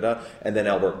 da-da-da-da-da. And then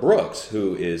Albert Brooks,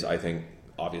 who is, I think,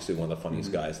 obviously one of the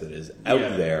funniest guys that is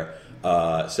out there,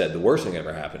 said the worst thing that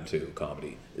ever happened to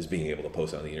comedy is being able to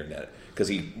post it on the internet. Because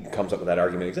he comes up with that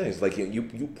argument exactly. It's like you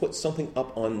put something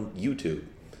up on YouTube,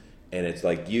 and it's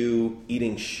like you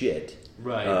eating shit,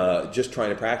 right? Just trying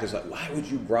to practice. Like, why would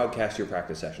you broadcast your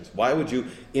practice sessions? Why would you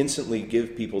instantly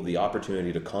give people the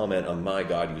opportunity to comment on, my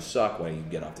God, you suck, when you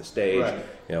get off the stage? Right.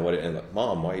 And like,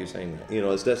 Mom, why are you saying that?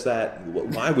 It's just that.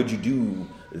 Why would you do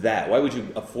that? Why would you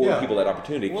afford people that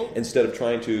opportunity instead of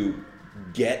trying to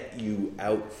get you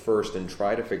out first and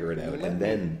try to figure it out, and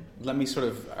then let me sort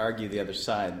of argue the other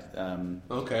side.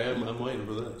 Okay, I'm waiting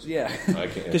for this. Yeah,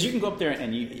 because you can go up there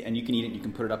and you can eat it, and you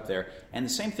can put it up there, and the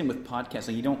same thing with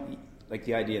podcasting. You don't like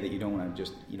the idea that you don't want to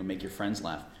just make your friends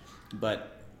laugh,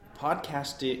 but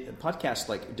podcasts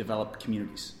like develop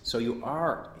communities. So you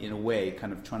are in a way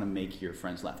kind of trying to make your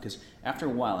friends laugh, because after a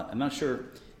while, I'm not sure.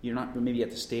 You're not maybe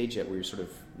at the stage yet where you're sort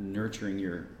of nurturing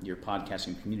your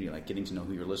podcasting community, like getting to know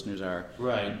who your listeners are,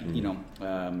 right?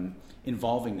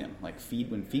 Involving them, like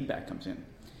when feedback comes in.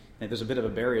 And there's a bit of a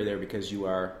barrier there because you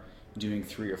are doing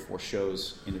 3 or 4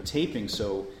 shows in a taping,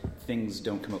 so things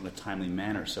don't come out in a timely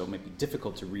manner. So it might be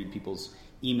difficult to read people's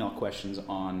email questions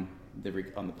on the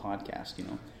podcast,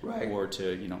 right? Or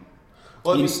to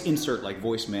insert like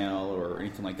voicemail or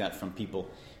anything like that from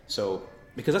people. So.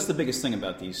 Because that's the biggest thing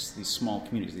about these small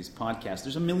communities, these podcasts.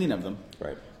 There's a million of them.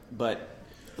 Right. But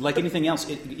like anything else,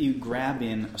 you grab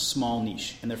in a small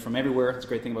niche. And they're from everywhere. It's a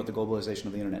great thing about the globalization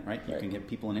of the internet, right? You can get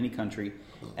people in any country,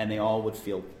 and they all would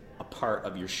feel a part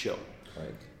of your show.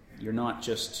 Right. You're not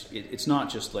just... It's not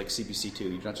just like CBC2.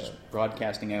 You're not just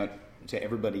broadcasting out to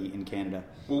everybody in Canada.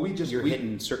 Well, you're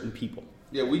hitting certain people.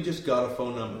 Yeah, we just got a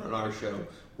phone number on our show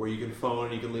where you can phone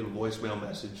and you can leave a voicemail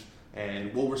message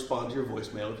and we'll respond to your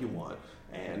voicemail if you want.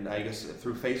 And I guess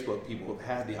through Facebook, people have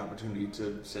had the opportunity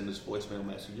to send us voicemail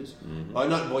messages.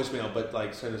 Not voicemail, but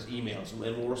like send us emails, and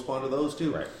we'll respond to those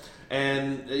too. Right.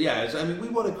 And I mean, we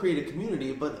want to create a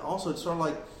community, but also it's sort of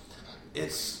like,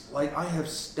 it's like I have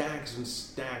stacks and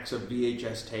stacks of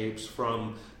VHS tapes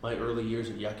from my early years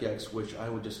at Yuck Yucks, which I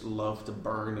would just love to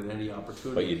burn at any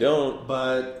opportunity. But you don't.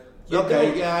 But You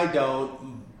don't. yeah, I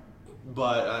don't.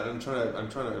 But I'm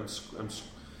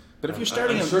But if you're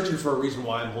starting, I'm searching for a reason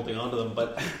why I'm holding on to them.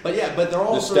 But they're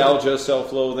all Nostalgia,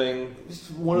 self-loathing,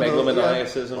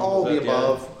 megalomaniacism, all of the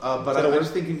above. But I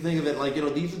was just think of it like,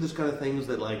 these are the kind of things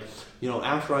that, like,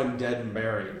 after I'm dead and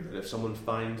buried, that if someone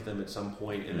finds them at some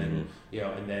point and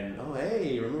then, oh,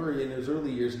 hey, remember in his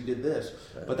early years he did this.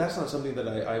 Right. But that's not something that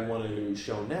I want to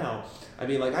show now. I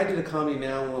mean, like, I did a comedy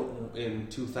now in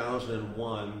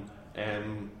 2001,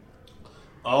 and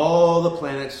all the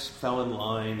planets fell in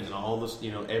line, and all this,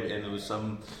 and there was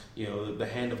some, the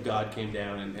hand of God came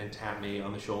down and tapped me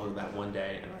on the shoulder that one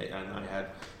day, and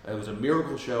it was a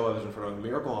miracle show. I was in front of a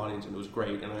miracle audience, and it was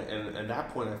great. And at that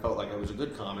point, I felt like I was a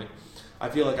good comic. I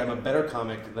feel like I'm a better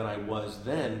comic than I was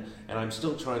then, and I'm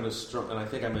still trying to. And I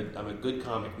think I'm a good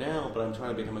comic now, but I'm trying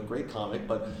to become a great comic.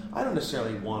 But I don't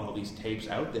necessarily want all these tapes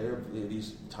out there.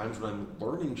 These times when I'm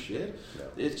learning shit,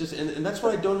 it's just, and that's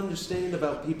what I don't understand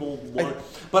about people.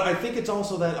 But I think it's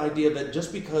also that idea that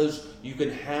just because you can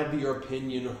have your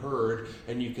opinion heard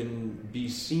and you can be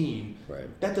seen,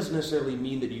 that doesn't necessarily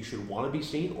mean that you should want to be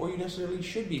seen or you necessarily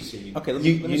should be seen. Okay, let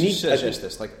me just suggest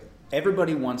this. Like,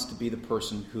 everybody wants to be the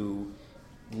person who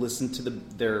listened to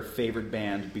their favorite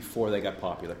band before they got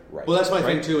popular. Right. Well, that's my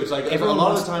thing too. It's like a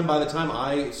lot of the time, by the time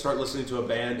I start listening to a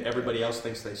band, everybody else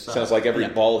thinks they suck. Sounds like every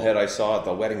bald head I saw at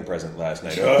the wedding present last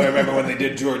night. Oh, I remember when they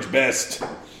did George Best.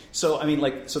 So, I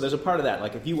mean, so there's a part of that.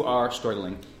 Like, if you are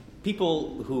struggling,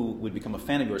 people who would become a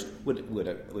fan of yours would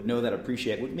know that,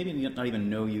 appreciate, would maybe not even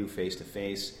know you face to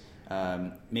face,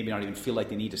 maybe not even feel like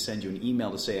they need to send you an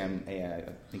email to say, hey,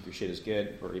 I think your shit is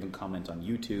good, or even comment on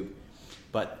YouTube.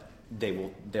 But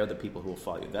they're the people who will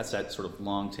follow you. That's that sort of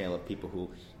long tail of people who,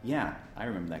 I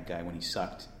remember that guy when he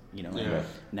sucked, and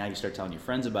now you start telling your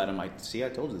friends about him, like, see, I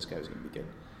told you this guy was going to be good.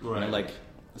 Right.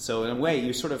 So in a way,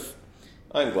 you sort of...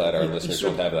 I'm glad our listeners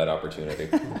don't have that opportunity.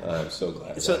 I'm so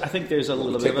glad. So I think there's a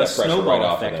little bit of a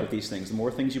snowball effect with these things. The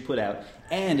more things you put out,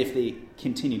 and if they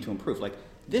continue to improve, like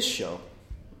this show,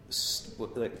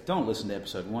 don't listen to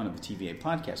episode 1 of the TVA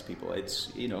podcast, people.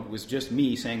 It's it was just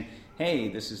me saying, hey,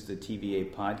 this is the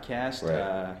TVA podcast.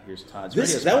 Right. Here's Todd's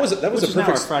radio spot, that was a perfect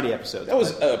our Friday episode. That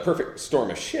was a perfect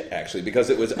storm of shit, actually, because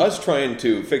it was us trying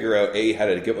to figure out how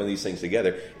to get one of these things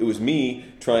together. It was me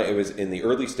trying. It was in the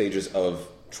early stages of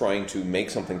trying to make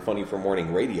something funny for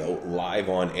morning radio live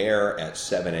on air at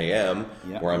 7 a.m.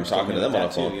 Where I'm talking to them on a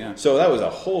phone. Too, So that was a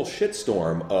whole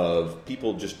shitstorm of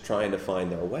people just trying to find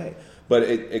their way. But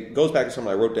it goes back to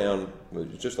something I wrote down,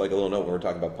 just like a little note when we're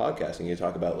talking about podcasting. You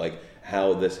talk about like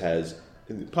how this has,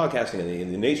 podcasting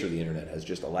and the nature of the internet has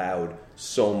just allowed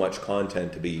so much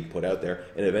content to be put out there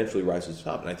and eventually rises to the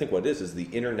top. And I think what it is the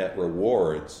internet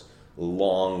rewards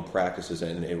long practices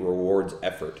and it rewards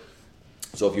effort.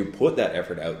 So if you put that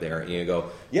effort out there and you go,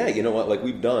 you know what, like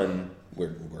we've done,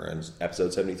 we're on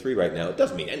episode 73 right now. It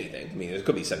doesn't mean anything. I mean, there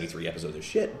could be 73 episodes of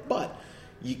shit, but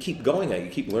you keep going at it. You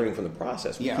keep learning from the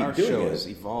process. Our show has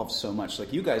evolved so much.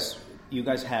 Like you guys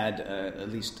had at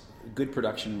least good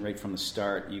production right from the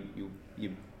start. You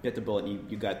bit the bullet.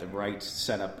 You got the right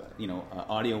setup.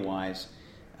 Audio wise.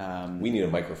 We need a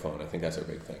microphone. I think that's our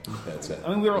big thing. That's it. I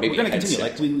mean, we're going to continue.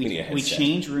 Like we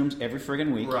change rooms every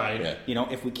friggin' week. Right. Yeah.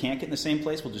 If we can't get in the same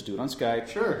place, we'll just do it on Skype.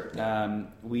 Sure.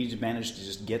 We managed to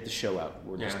just get the show out.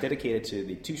 We're just dedicated to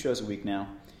the 2 shows a week now.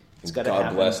 It's got to God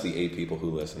happen. bless the 8 people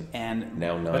who listen. And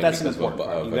now 9. But that's the important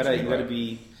part.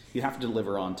 You have to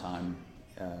deliver on time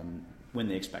when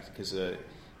they expect it. Because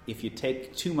if you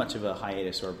take too much of a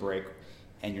hiatus or a break,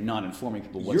 and you're not informing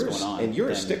people what's going on, and you're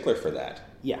a stickler for that.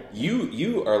 Yeah,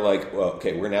 you are like, well,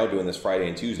 okay, we're now doing this Friday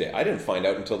and Tuesday. I didn't find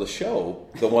out until the show.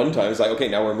 The one time it's like, okay,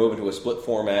 now we're moving to a split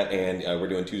format, and we're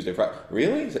doing Tuesday, Friday.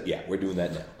 Really? Yeah, we're doing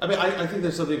that now. I mean, I think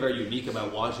there's something very unique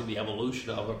about watching the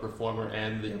evolution of a performer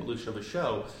and the evolution of a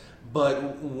show.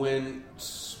 But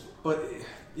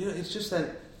it's just that.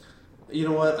 You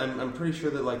know what? I'm pretty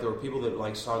sure that like there were people that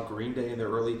like saw Green Day in their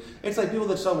early. It's like people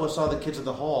that saw the Kids at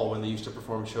the Hall when they used to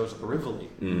perform shows at the Rivoli.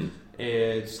 Mm.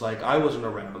 It's like I wasn't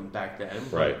around back then.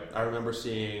 Right. I remember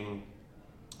seeing.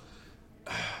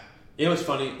 It was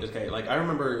funny. Okay, like I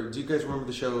remember. Do you guys remember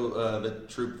the show, the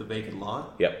troupe, The Vacant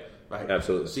Lot? Yep. Right.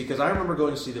 Absolutely. See, because I remember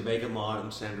going to see The Vacant Lot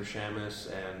and Sandra Shamus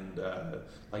and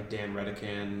like Dan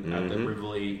Redican at the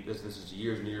Rivoli. This is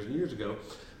years and years and years ago.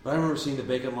 But I remember seeing the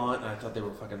Vacant Lot, and I thought they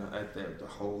were they're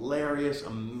hilarious,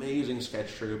 amazing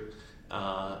sketch troupe,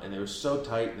 and they were so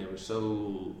tight and they were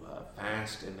so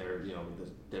fast, and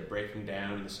they're breaking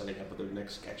down and setting up their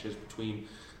next sketches between,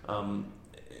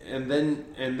 and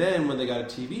then when they got a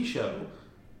TV show,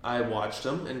 I watched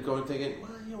them and thinking,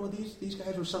 well, these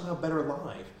guys were somehow better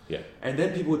live. Yeah. And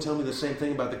then people would tell me the same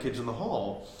thing about the Kids in the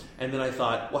Hall, and then I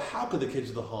thought, well, how could the Kids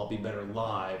in the Hall be better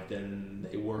live than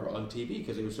they were on TV,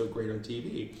 because they were so great on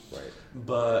TV? Right.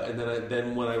 And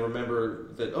then when I remember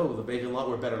that, the Vacant Lot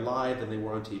were better live than they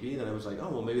were on TV, then I was like, oh,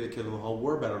 well, maybe the Kids in the Hall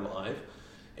were better live.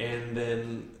 And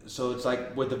then, so it's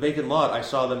like with the Vacant Lot, I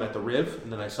saw them at the Riv,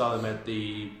 and then I saw them at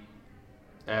the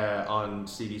on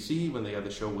CBC when they had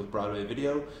the show with Broadway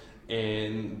Video,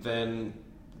 and then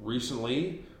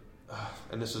recently,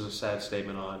 and this is a sad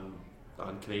statement on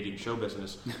Canadian show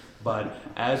business, but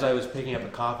as I was picking up a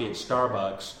coffee at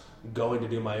Starbucks, going to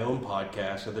do my own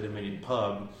podcast at the Dominion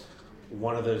Pub,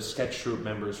 one of the sketch troupe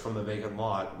members from the Vacant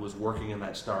Lot was working in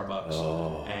that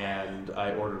Starbucks, and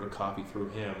I ordered a coffee through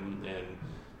him, and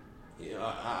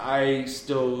I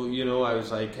still, I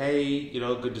was like, hey,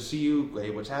 good to see you.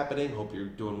 Hey, what's happening? Hope you're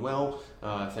doing well.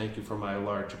 Thank you for my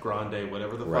large grande,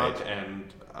 whatever the fuck.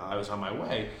 And I was on my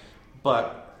way.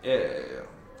 But I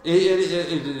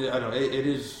don't know. It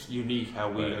is unique how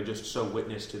we are just so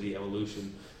witness to the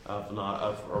evolution of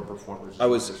our performers. I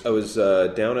was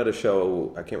down at a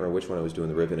show. I can't remember which one I was doing,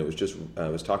 the Riv, and it was just I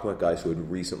was talking with guys who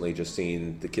had recently just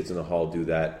seen the Kids in the Hall do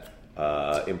that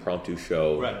impromptu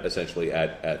show, essentially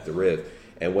at the Riv,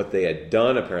 and what they had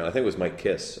done, apparently, I think it was Mike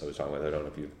Kiss I was talking with. I don't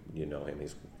know if you know him.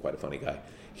 He's quite a funny guy.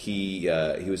 He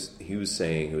was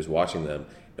saying he was watching them,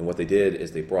 and what they did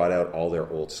is they brought out all their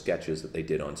old sketches that they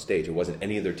did on stage. It wasn't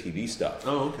any of their TV stuff.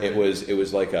 Oh, okay.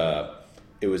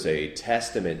 It was a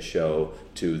testament show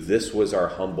to this was our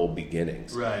humble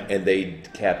beginnings. Right. And they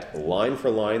kept line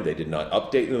for line. They did not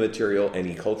update the material.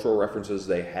 Any cultural references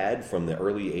they had from the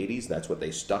early 80s, that's what they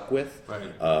stuck with.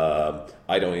 Right.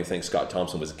 I don't even think Scott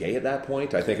Thompson was gay at that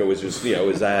point. I think it was just, it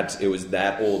was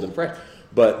that old and fresh.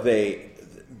 But they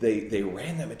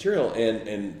ran that material,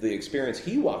 and the experience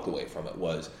he walked away from it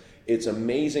was, it's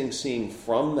amazing seeing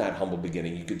from that humble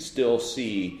beginning, you could still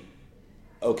see,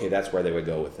 okay, that's where they would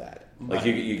go with that. Like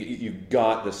you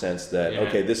got the sense that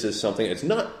okay, this is something. It's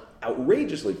not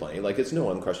outrageously funny. Like it's no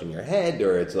I'm crushing your head,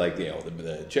 or it's like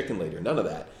the chicken lady, or none of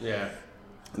that. Yeah,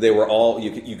 they were all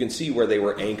you can see where they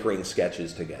were anchoring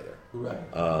sketches together. Right.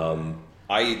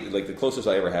 I like the closest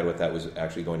I ever had with that was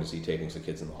actually going to see tapings of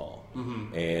Kids in the Hall,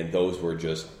 and those were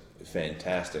just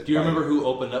fantastic. Do you remember who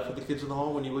opened up for the Kids in the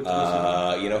Hall when you went to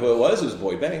listen? You know who it was? It was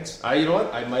Boyd Banks. You know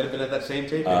what? I might have been at that same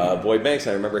taping. Boyd Banks.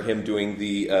 I remember him doing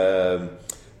the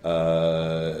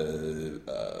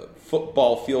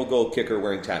football field goal kicker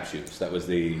wearing tap shoes. That was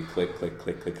the click, click,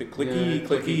 click, click, click, clicky,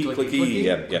 clicky, clicky.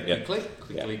 Yeah. Click,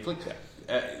 click.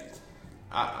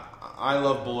 I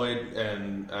love Boyd,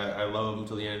 and I love him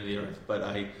till the end of the earth. But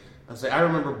I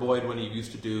remember Boyd when he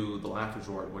used to do the Laugh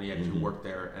Resort, when he actually worked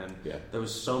there, and there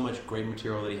was so much great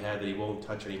material that he had that he won't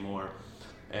touch anymore.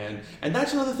 And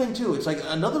that's another thing too. It's like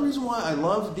another reason why I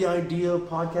love the idea of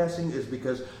podcasting is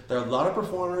because there are a lot of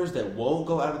performers that won't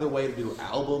go out of their way to do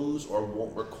albums or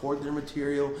won't record their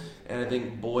material. And I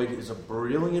think Boyd is a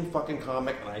brilliant fucking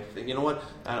comic. And I think, you know what?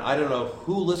 And I don't know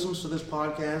who listens to this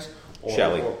podcast.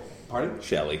 Shelley. Pardon?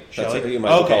 Shelley. You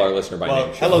might call our listener by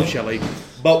name. Hello, Shelley.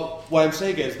 But what I'm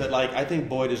saying is that, like, I think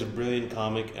Boyd is a brilliant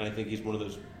comic, and I think he's one of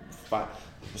those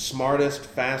smartest,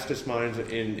 fastest minds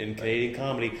in Canadian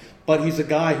comedy. But he's a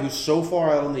guy who's so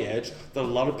far out on the edge that a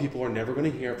lot of people are never going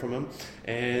to hear from him,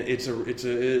 and it's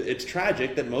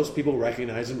tragic that most people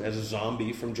recognize him as a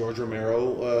zombie from George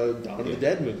Romero, Dawn of the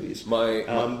Dead movies. I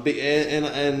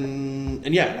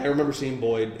remember seeing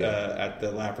Boyd at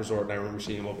the Laugh Resort, and I remember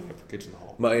seeing him open up for Kids in the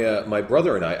Hall. My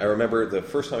brother and I remember the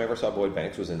first time I ever saw Boyd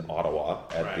Banks was in Ottawa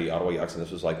at the Ottawa Yucks, and this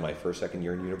was like my second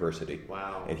year in university.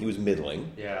 Wow. And he was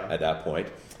middling at that point.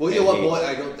 Well, you know what, Boyd?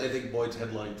 I think Boyd's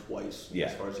headlined twice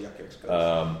as far as the Yucks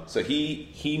goes. So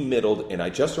he middled, and I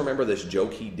just remember this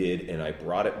joke he did, and I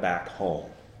brought it back home.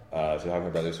 So talking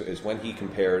about this is when he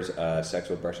compares sex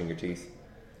with brushing your teeth.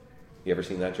 You ever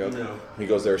seen that joke? No. He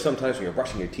goes, there are some times when you're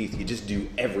brushing your teeth, you just do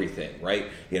everything, right?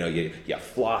 You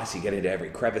floss, you get into every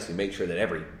crevice, you make sure that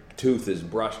every tooth is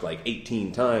brushed like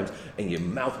 18 times, and you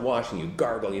mouthwash and you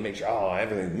gargle, you make sure,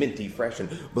 everything's minty fresh and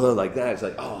blah, like that. It's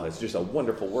like, it's just a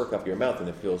wonderful work off your mouth, and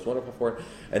it feels wonderful for it.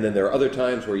 And then there are other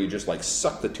times where you just like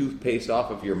suck the toothpaste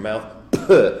off of your mouth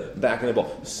back in the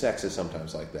ball. Sex is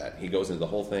sometimes like that. He goes into the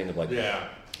whole thing of like, Yeah.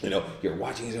 you know, you're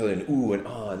watching each other and ooh and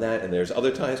ah and that, and there's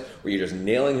other times where you're just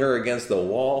nailing her against the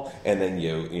wall, and then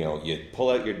you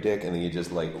pull out your dick and then you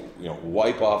just like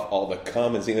wipe off all the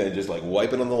cum and just like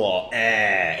wipe it on the wall,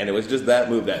 and it was just that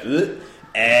move, that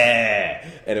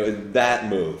and it was that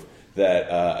move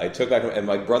that I took back. And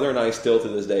my brother and I still to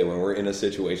this day, when we're in a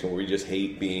situation where we just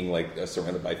hate being like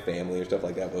surrounded by family or stuff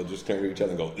like that, we'll just turn to each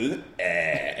other and go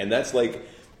and that's like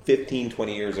 15,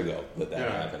 20 years ago that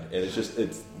happened, and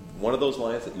it's one of those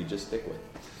lines that you just stick with.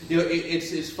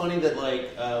 It's funny that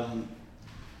like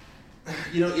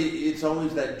it's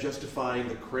always that justifying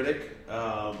the critic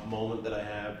moment that I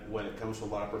have when it comes to a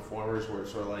lot of performers, where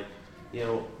it's sort of like,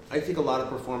 I think a lot of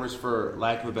performers, for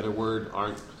lack of a better word,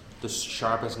 aren't the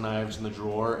sharpest knives in the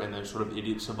drawer, and they're sort of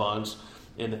idiot savants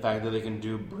in the fact that they can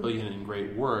do brilliant and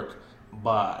great work,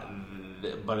 but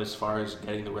as far as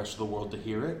getting the rest of the world to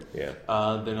hear it,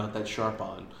 they're not that sharp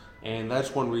on. And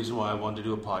that's one reason why I wanted to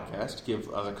do a podcast, to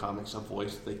give other comics a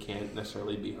voice that they can't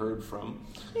necessarily be heard from.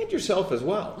 And yourself as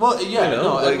well. Well, yeah,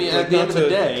 I mean, at the end of the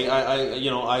day,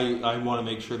 I want to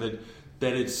make sure that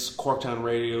it's Corktown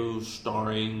Radio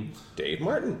starring Dave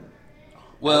Martin.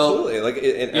 Well,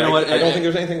 absolutely. I don't think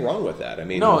there's anything wrong with that. I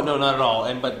mean, no, not at all.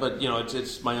 And but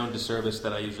it's my own disservice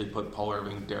that I usually put Paul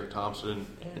Irving, Derek Thompson,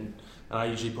 and I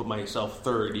usually put myself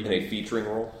third. Even in a featuring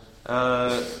role.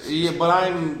 Yeah, but I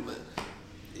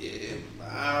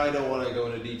don't want to go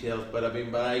into details, but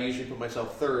I usually put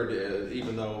myself third,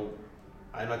 even though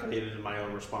I'm not going to get into my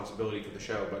own responsibility for the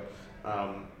show.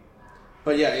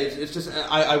 But yeah, it's just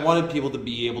I wanted people to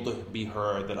be able to be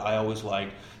heard. That I always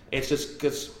liked. It's just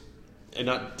because, and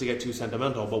not to get too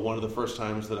sentimental, but one of the first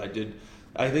times that I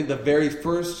think the very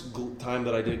first time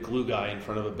that I did Glue Guy in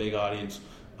front of a big audience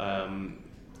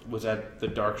was at the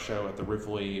Dark Show at the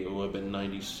Rivoli. It would have been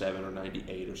 97 or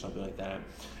 98 or something like that.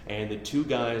 And the two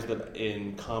guys that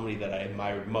in comedy that I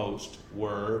admired most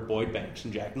were Boyd Banks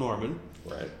and Jack Norman.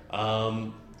 Right.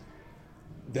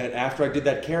 That after I did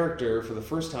that character for the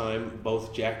first time,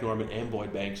 both Jack Norman and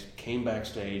Boyd Banks came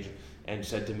backstage and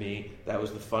said to me, "That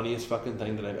was the funniest fucking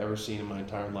thing that I've ever seen in my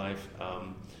entire life.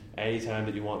 Anytime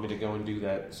that you want me to go and do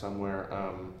that somewhere,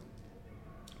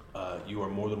 you are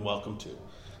more than welcome to."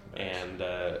 And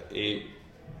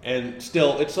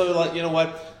still, it's sort of like,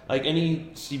 like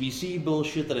any CBC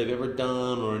bullshit that I've ever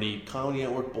done, or any Comedy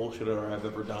Network bullshit that I've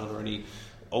ever done, or any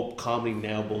Comedy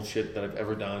Now bullshit that I've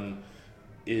ever done,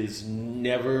 is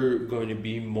never going to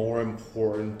be more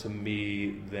important to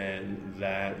me than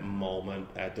that moment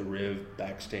at the Riv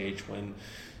backstage when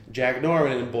Jack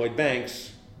Norman and Boyd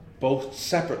Banks both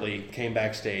separately came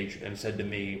backstage and said to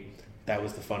me, "That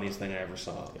was the funniest thing I ever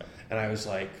saw." Yeah. And I was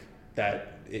like, I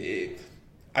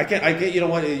can't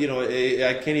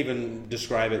even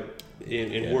describe it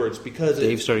in words, because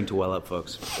Dave's starting to well up,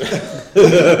 folks.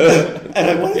 And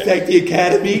I want to thank the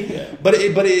Academy, but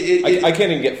I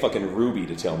can't even get fucking Ruby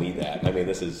to tell me that. I mean,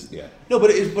 this is no,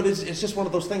 but it's just one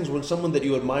of those things when someone that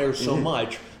you admire so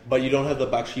much, but you don't have the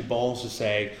actually balls to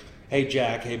say, "Hey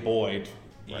Jack, hey Boyd,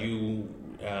 right. You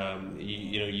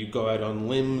go out on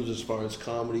limbs as far as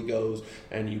comedy goes,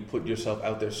 and you put yourself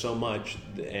out there so much,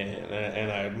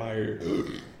 and I admire."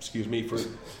 Excuse me for.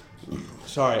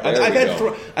 Sorry,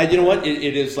 you know what?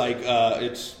 It is like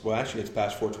it's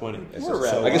past 4:20.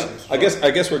 I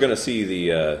guess we're going to see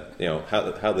the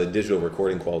how the digital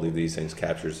recording quality of these things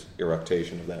captures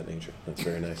eructation of that nature. That's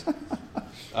very nice.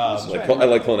 I like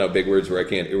pulling out big words where I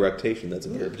can't. Eructation. That's a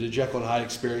verb. The Jekyll and Hyde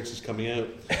experience is coming out.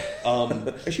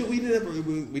 Actually, we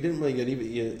didn't really get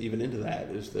even into that.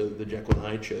 Is the Jekyll and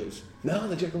Hyde shows? No,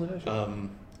 the Jekyll and Hyde shows.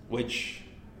 Which.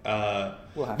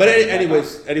 But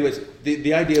anyways,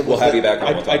 the idea was we'll have you back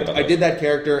on. I did that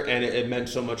character, and it meant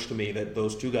so much to me that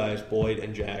those two guys, Boyd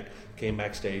and Jack, came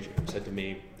backstage and said to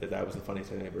me that was the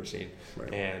funniest thing I've ever seen.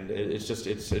 Right. And it's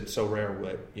so rare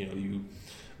what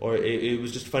it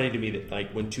was just funny to me that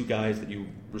like when two guys that you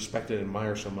respect and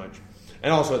admire so much,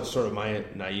 and also it's sort of my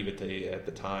naivete at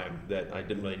the time that I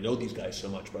didn't really know these guys so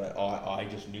much, but I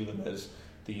just knew them as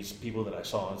these people that I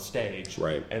saw on stage,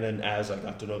 right? And then as I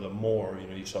got to know them more,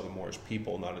 you saw them more as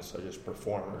people, not as just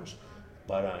performers.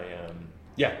 But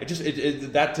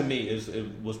that to me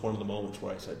was one of the moments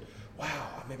where I said,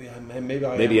 "Wow, maybe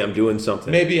I'm doing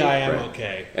something. Maybe I am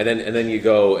okay." And then you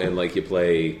go and like you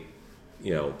play,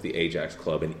 the Ajax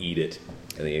Club and eat it.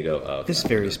 And then you go, oh, this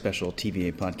very special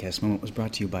TVA podcast moment was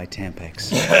brought to you by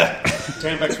Tampax.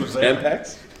 Tampax was there.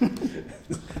 Tampax?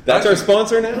 That's our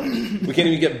sponsor now? We can't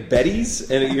even get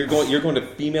Betty's, and you're going to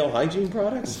female hygiene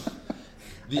products?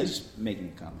 I'm just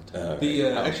making a comment.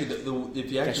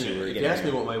 If you ask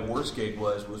me what my worst gig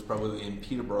was probably in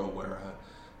Peterborough, where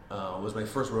was my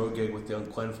first road gig with young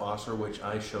Glenn Foster, which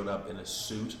I showed up in a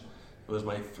suit. It was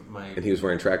my. And he was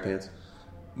wearing track pants?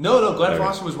 No. Glenn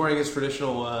Foster was wearing his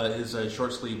traditional, his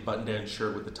short sleeve button down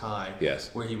shirt with the tie. Yes.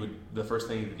 Where the first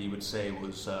thing that he would say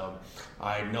was,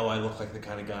 "I know I look like the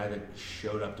kind of guy that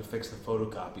showed up to fix the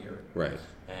photocopier." Right.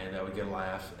 And I would get a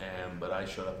laugh, but I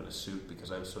showed up in a suit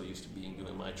because I was so used to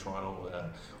doing my Toronto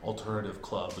alternative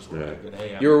clubs where I get,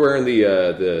 hey, you were wearing the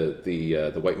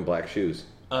white and black shoes.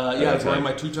 I was wearing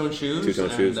my two-tone shoes,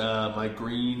 shoes. My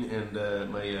green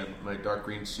and my dark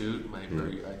green suit.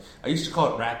 I used to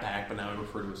call it Rat Pack, but now I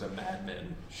refer to it as a Mad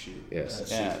Men suit. Yes,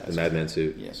 suit. the Mad Men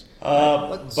suit. Yes.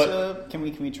 But can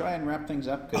we try and wrap things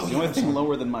up? Because the only thing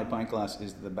lower than my pint glass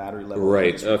is the battery level.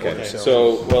 Right. Okay.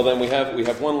 So well, then we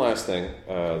have one last thing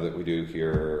that we do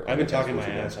here. I've been talking my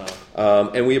ass off,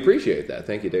 and we appreciate that.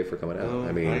 Thank you, Dave, for coming out.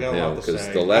 I mean, I got a lot to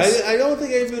say. the less I don't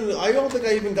think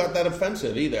I even got that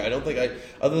offensive either. I don't think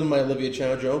other than my Olivia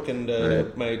Chow joke and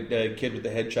my kid with the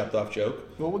head chopped off joke.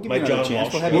 Well, we'll give my you another John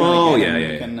chance. Walsh We'll have joke. you on again, yeah.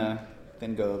 and you can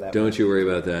then go that way. Don't you worry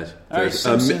about that. All right, There's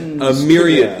Simpsons a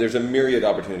myriad. trivia. There's a myriad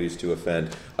opportunities to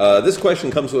offend. This question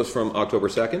comes to us from October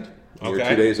 2nd,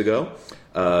 2 days ago.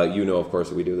 You know, of course,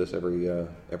 that we do this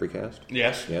every cast.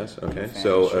 Yes. Yes. Okay. fan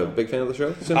So, of the show. big fan of the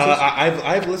show. Simpsons?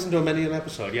 I've listened to many an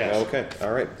episode. Yes. Okay.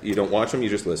 All right. You don't watch them. You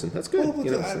just listen. That's good. Well,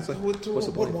 it's like, what's the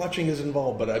what point? watching is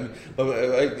involved, but I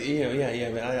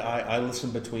listen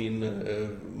between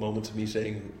moments of me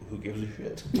saying, "Who gives a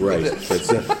shit?" Right.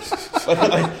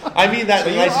 I mean that.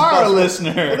 You are a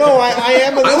listener. No, I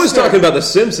am. A listener. I was talking about The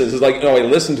Simpsons. It's like, no, I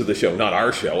listen to the show, not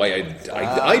our show.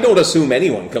 I don't assume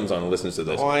anyone comes on and listens to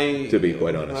this. To be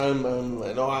quite honest,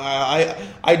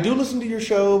 I do listen to your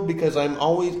show because I'm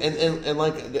always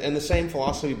and the same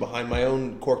philosophy behind my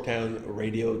own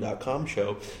CorktownRadio.com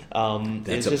show. That's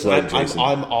is a just plug, Jason.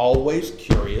 I'm always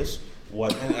curious. And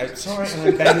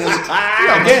I'm banging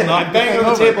again. I'm banging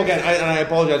on the table again, and I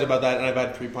apologize about that. And I've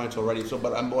had 3 pints already. So,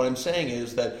 what I'm saying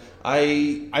is that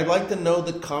I like to know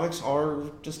that comics are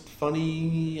just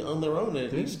funny on their own, and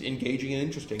at least engaging and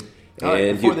interesting. All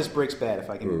right, before this breaks bad, if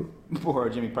I can borrow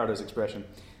Jimmy Pardo's expression,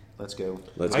 let's go.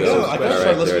 I gotta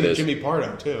start listening to Jimmy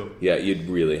Pardo too. Yeah, you'd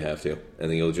really have to, and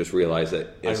then you'll just realize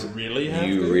that I really have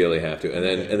you to? really have to,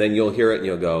 and then you'll hear it and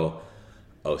you'll go,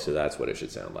 "Oh, so that's what it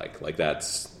should sound like." Like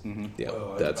that's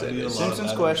that's I need a it. lot of Simpsons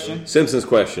that question. Simpsons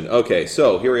question. Okay,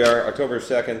 so here we are, October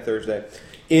 2nd, Thursday.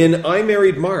 In I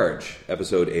Married Marge,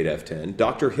 episode 8F10,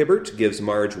 Dr. Hibbert gives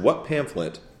Marge what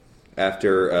pamphlet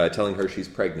after telling her she's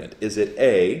pregnant? Is it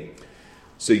A,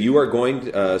 so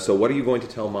what are you going to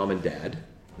tell mom and dad?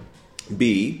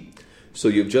 B, so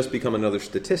you've just become another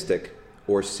statistic?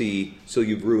 Or C, so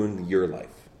you've ruined your life?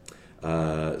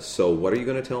 So what are you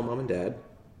going to tell mom and dad?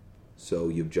 So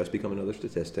you've just become another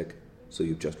statistic? So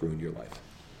you've just ruined your life?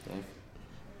 Okay.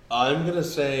 I'm gonna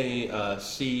say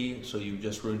C. So you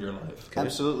just ruined your life.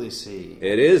 Absolutely C.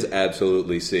 It is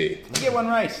absolutely C. You get one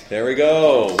right. There we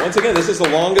go. Once again, this is the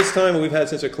longest time we've had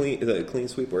since a clean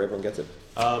sweep where everyone gets it.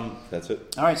 That's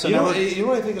it. All right, so You know now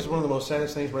what I think is one of the most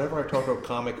saddest things? Whenever I talk to a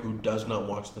comic who does not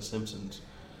watch The Simpsons,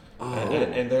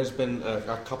 and there's been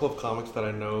a couple of comics that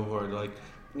I know who are like,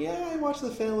 "Yeah, I watch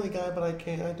The Family Guy, but I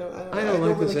can't. I don't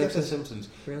like really The get The Simpsons." Simpsons."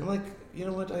 Really? I'm like, you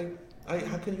know what?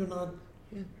 How can you not?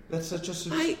 Yeah. That's just.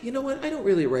 You know what? I don't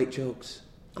really write jokes.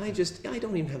 I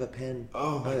don't even have a pen.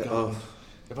 Oh my god!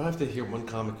 If I have to hear one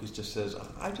comic who just says,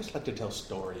 "I just like to tell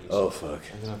stories," Oh fuck!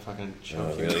 I'm gonna fucking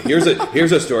choke you. Really?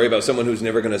 Here's a story about someone who's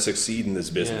never going to succeed in this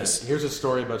business. Yeah, here's a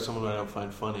story about someone I don't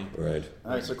find funny. Right.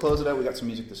 All right, so close it out. We got some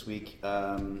music this week.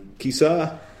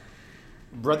 Kisa,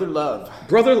 Brother Love.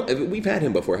 brother, we've had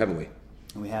him before, haven't we?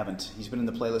 We haven't. He's been in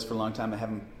the playlist for a long time. I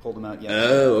haven't pulled him out yet.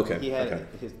 Oh, okay. He had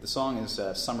Okay. the song is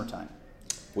 "Summertime."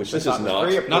 Which I this thought is was not.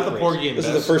 very Not the appropriate. Porgy and This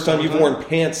is Bess the first time you've summertime. worn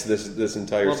pants this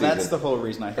entire Well, season. that's the whole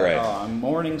reason I thought, Right. I'm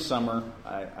mourning summer.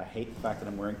 I hate the fact that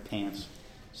I'm wearing pants.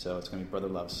 So it's going to be Brother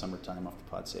Love, Summertime off the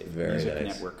Pod Save Very Music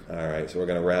nice. Network. All right, so we're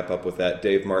going to wrap up with that.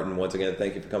 Dave Martin, once again,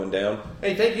 thank you for coming down.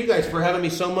 Hey, thank you guys for having me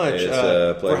so much. It's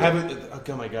a pleasure. For having,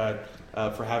 oh my god,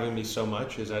 for having me so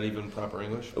much. Is that even proper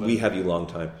English? We have you long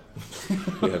time.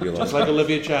 We have you long Just time. like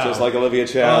Olivia Chow. Just like Olivia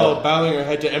Chow. Oh, bowing her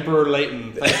head to Emperor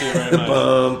Leighton. Thank you very much.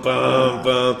 Bum, bum,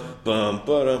 bum, bum,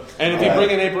 ba-dum. And if you bring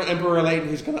in Emperor Leighton,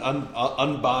 he's going to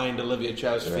unbind Olivia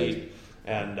Chow's feet.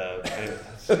 And anyway.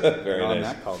 Very On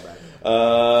nice. that callback.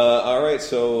 All right,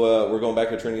 so we're going back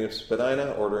to Trinity of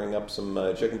Spadina, ordering up some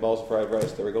chicken balls and fried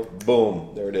rice. There we go.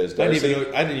 Boom. There it is. I Darcy.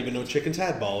 didn't even know chickens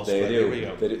had balls. They but do. Here we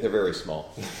go. They're very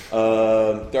small.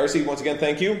 Darcy, once again,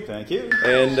 thank you. Thank you.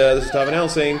 And this is Tavanel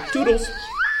saying toodles.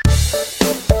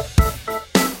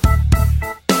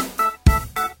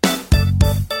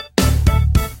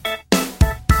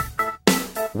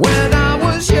 When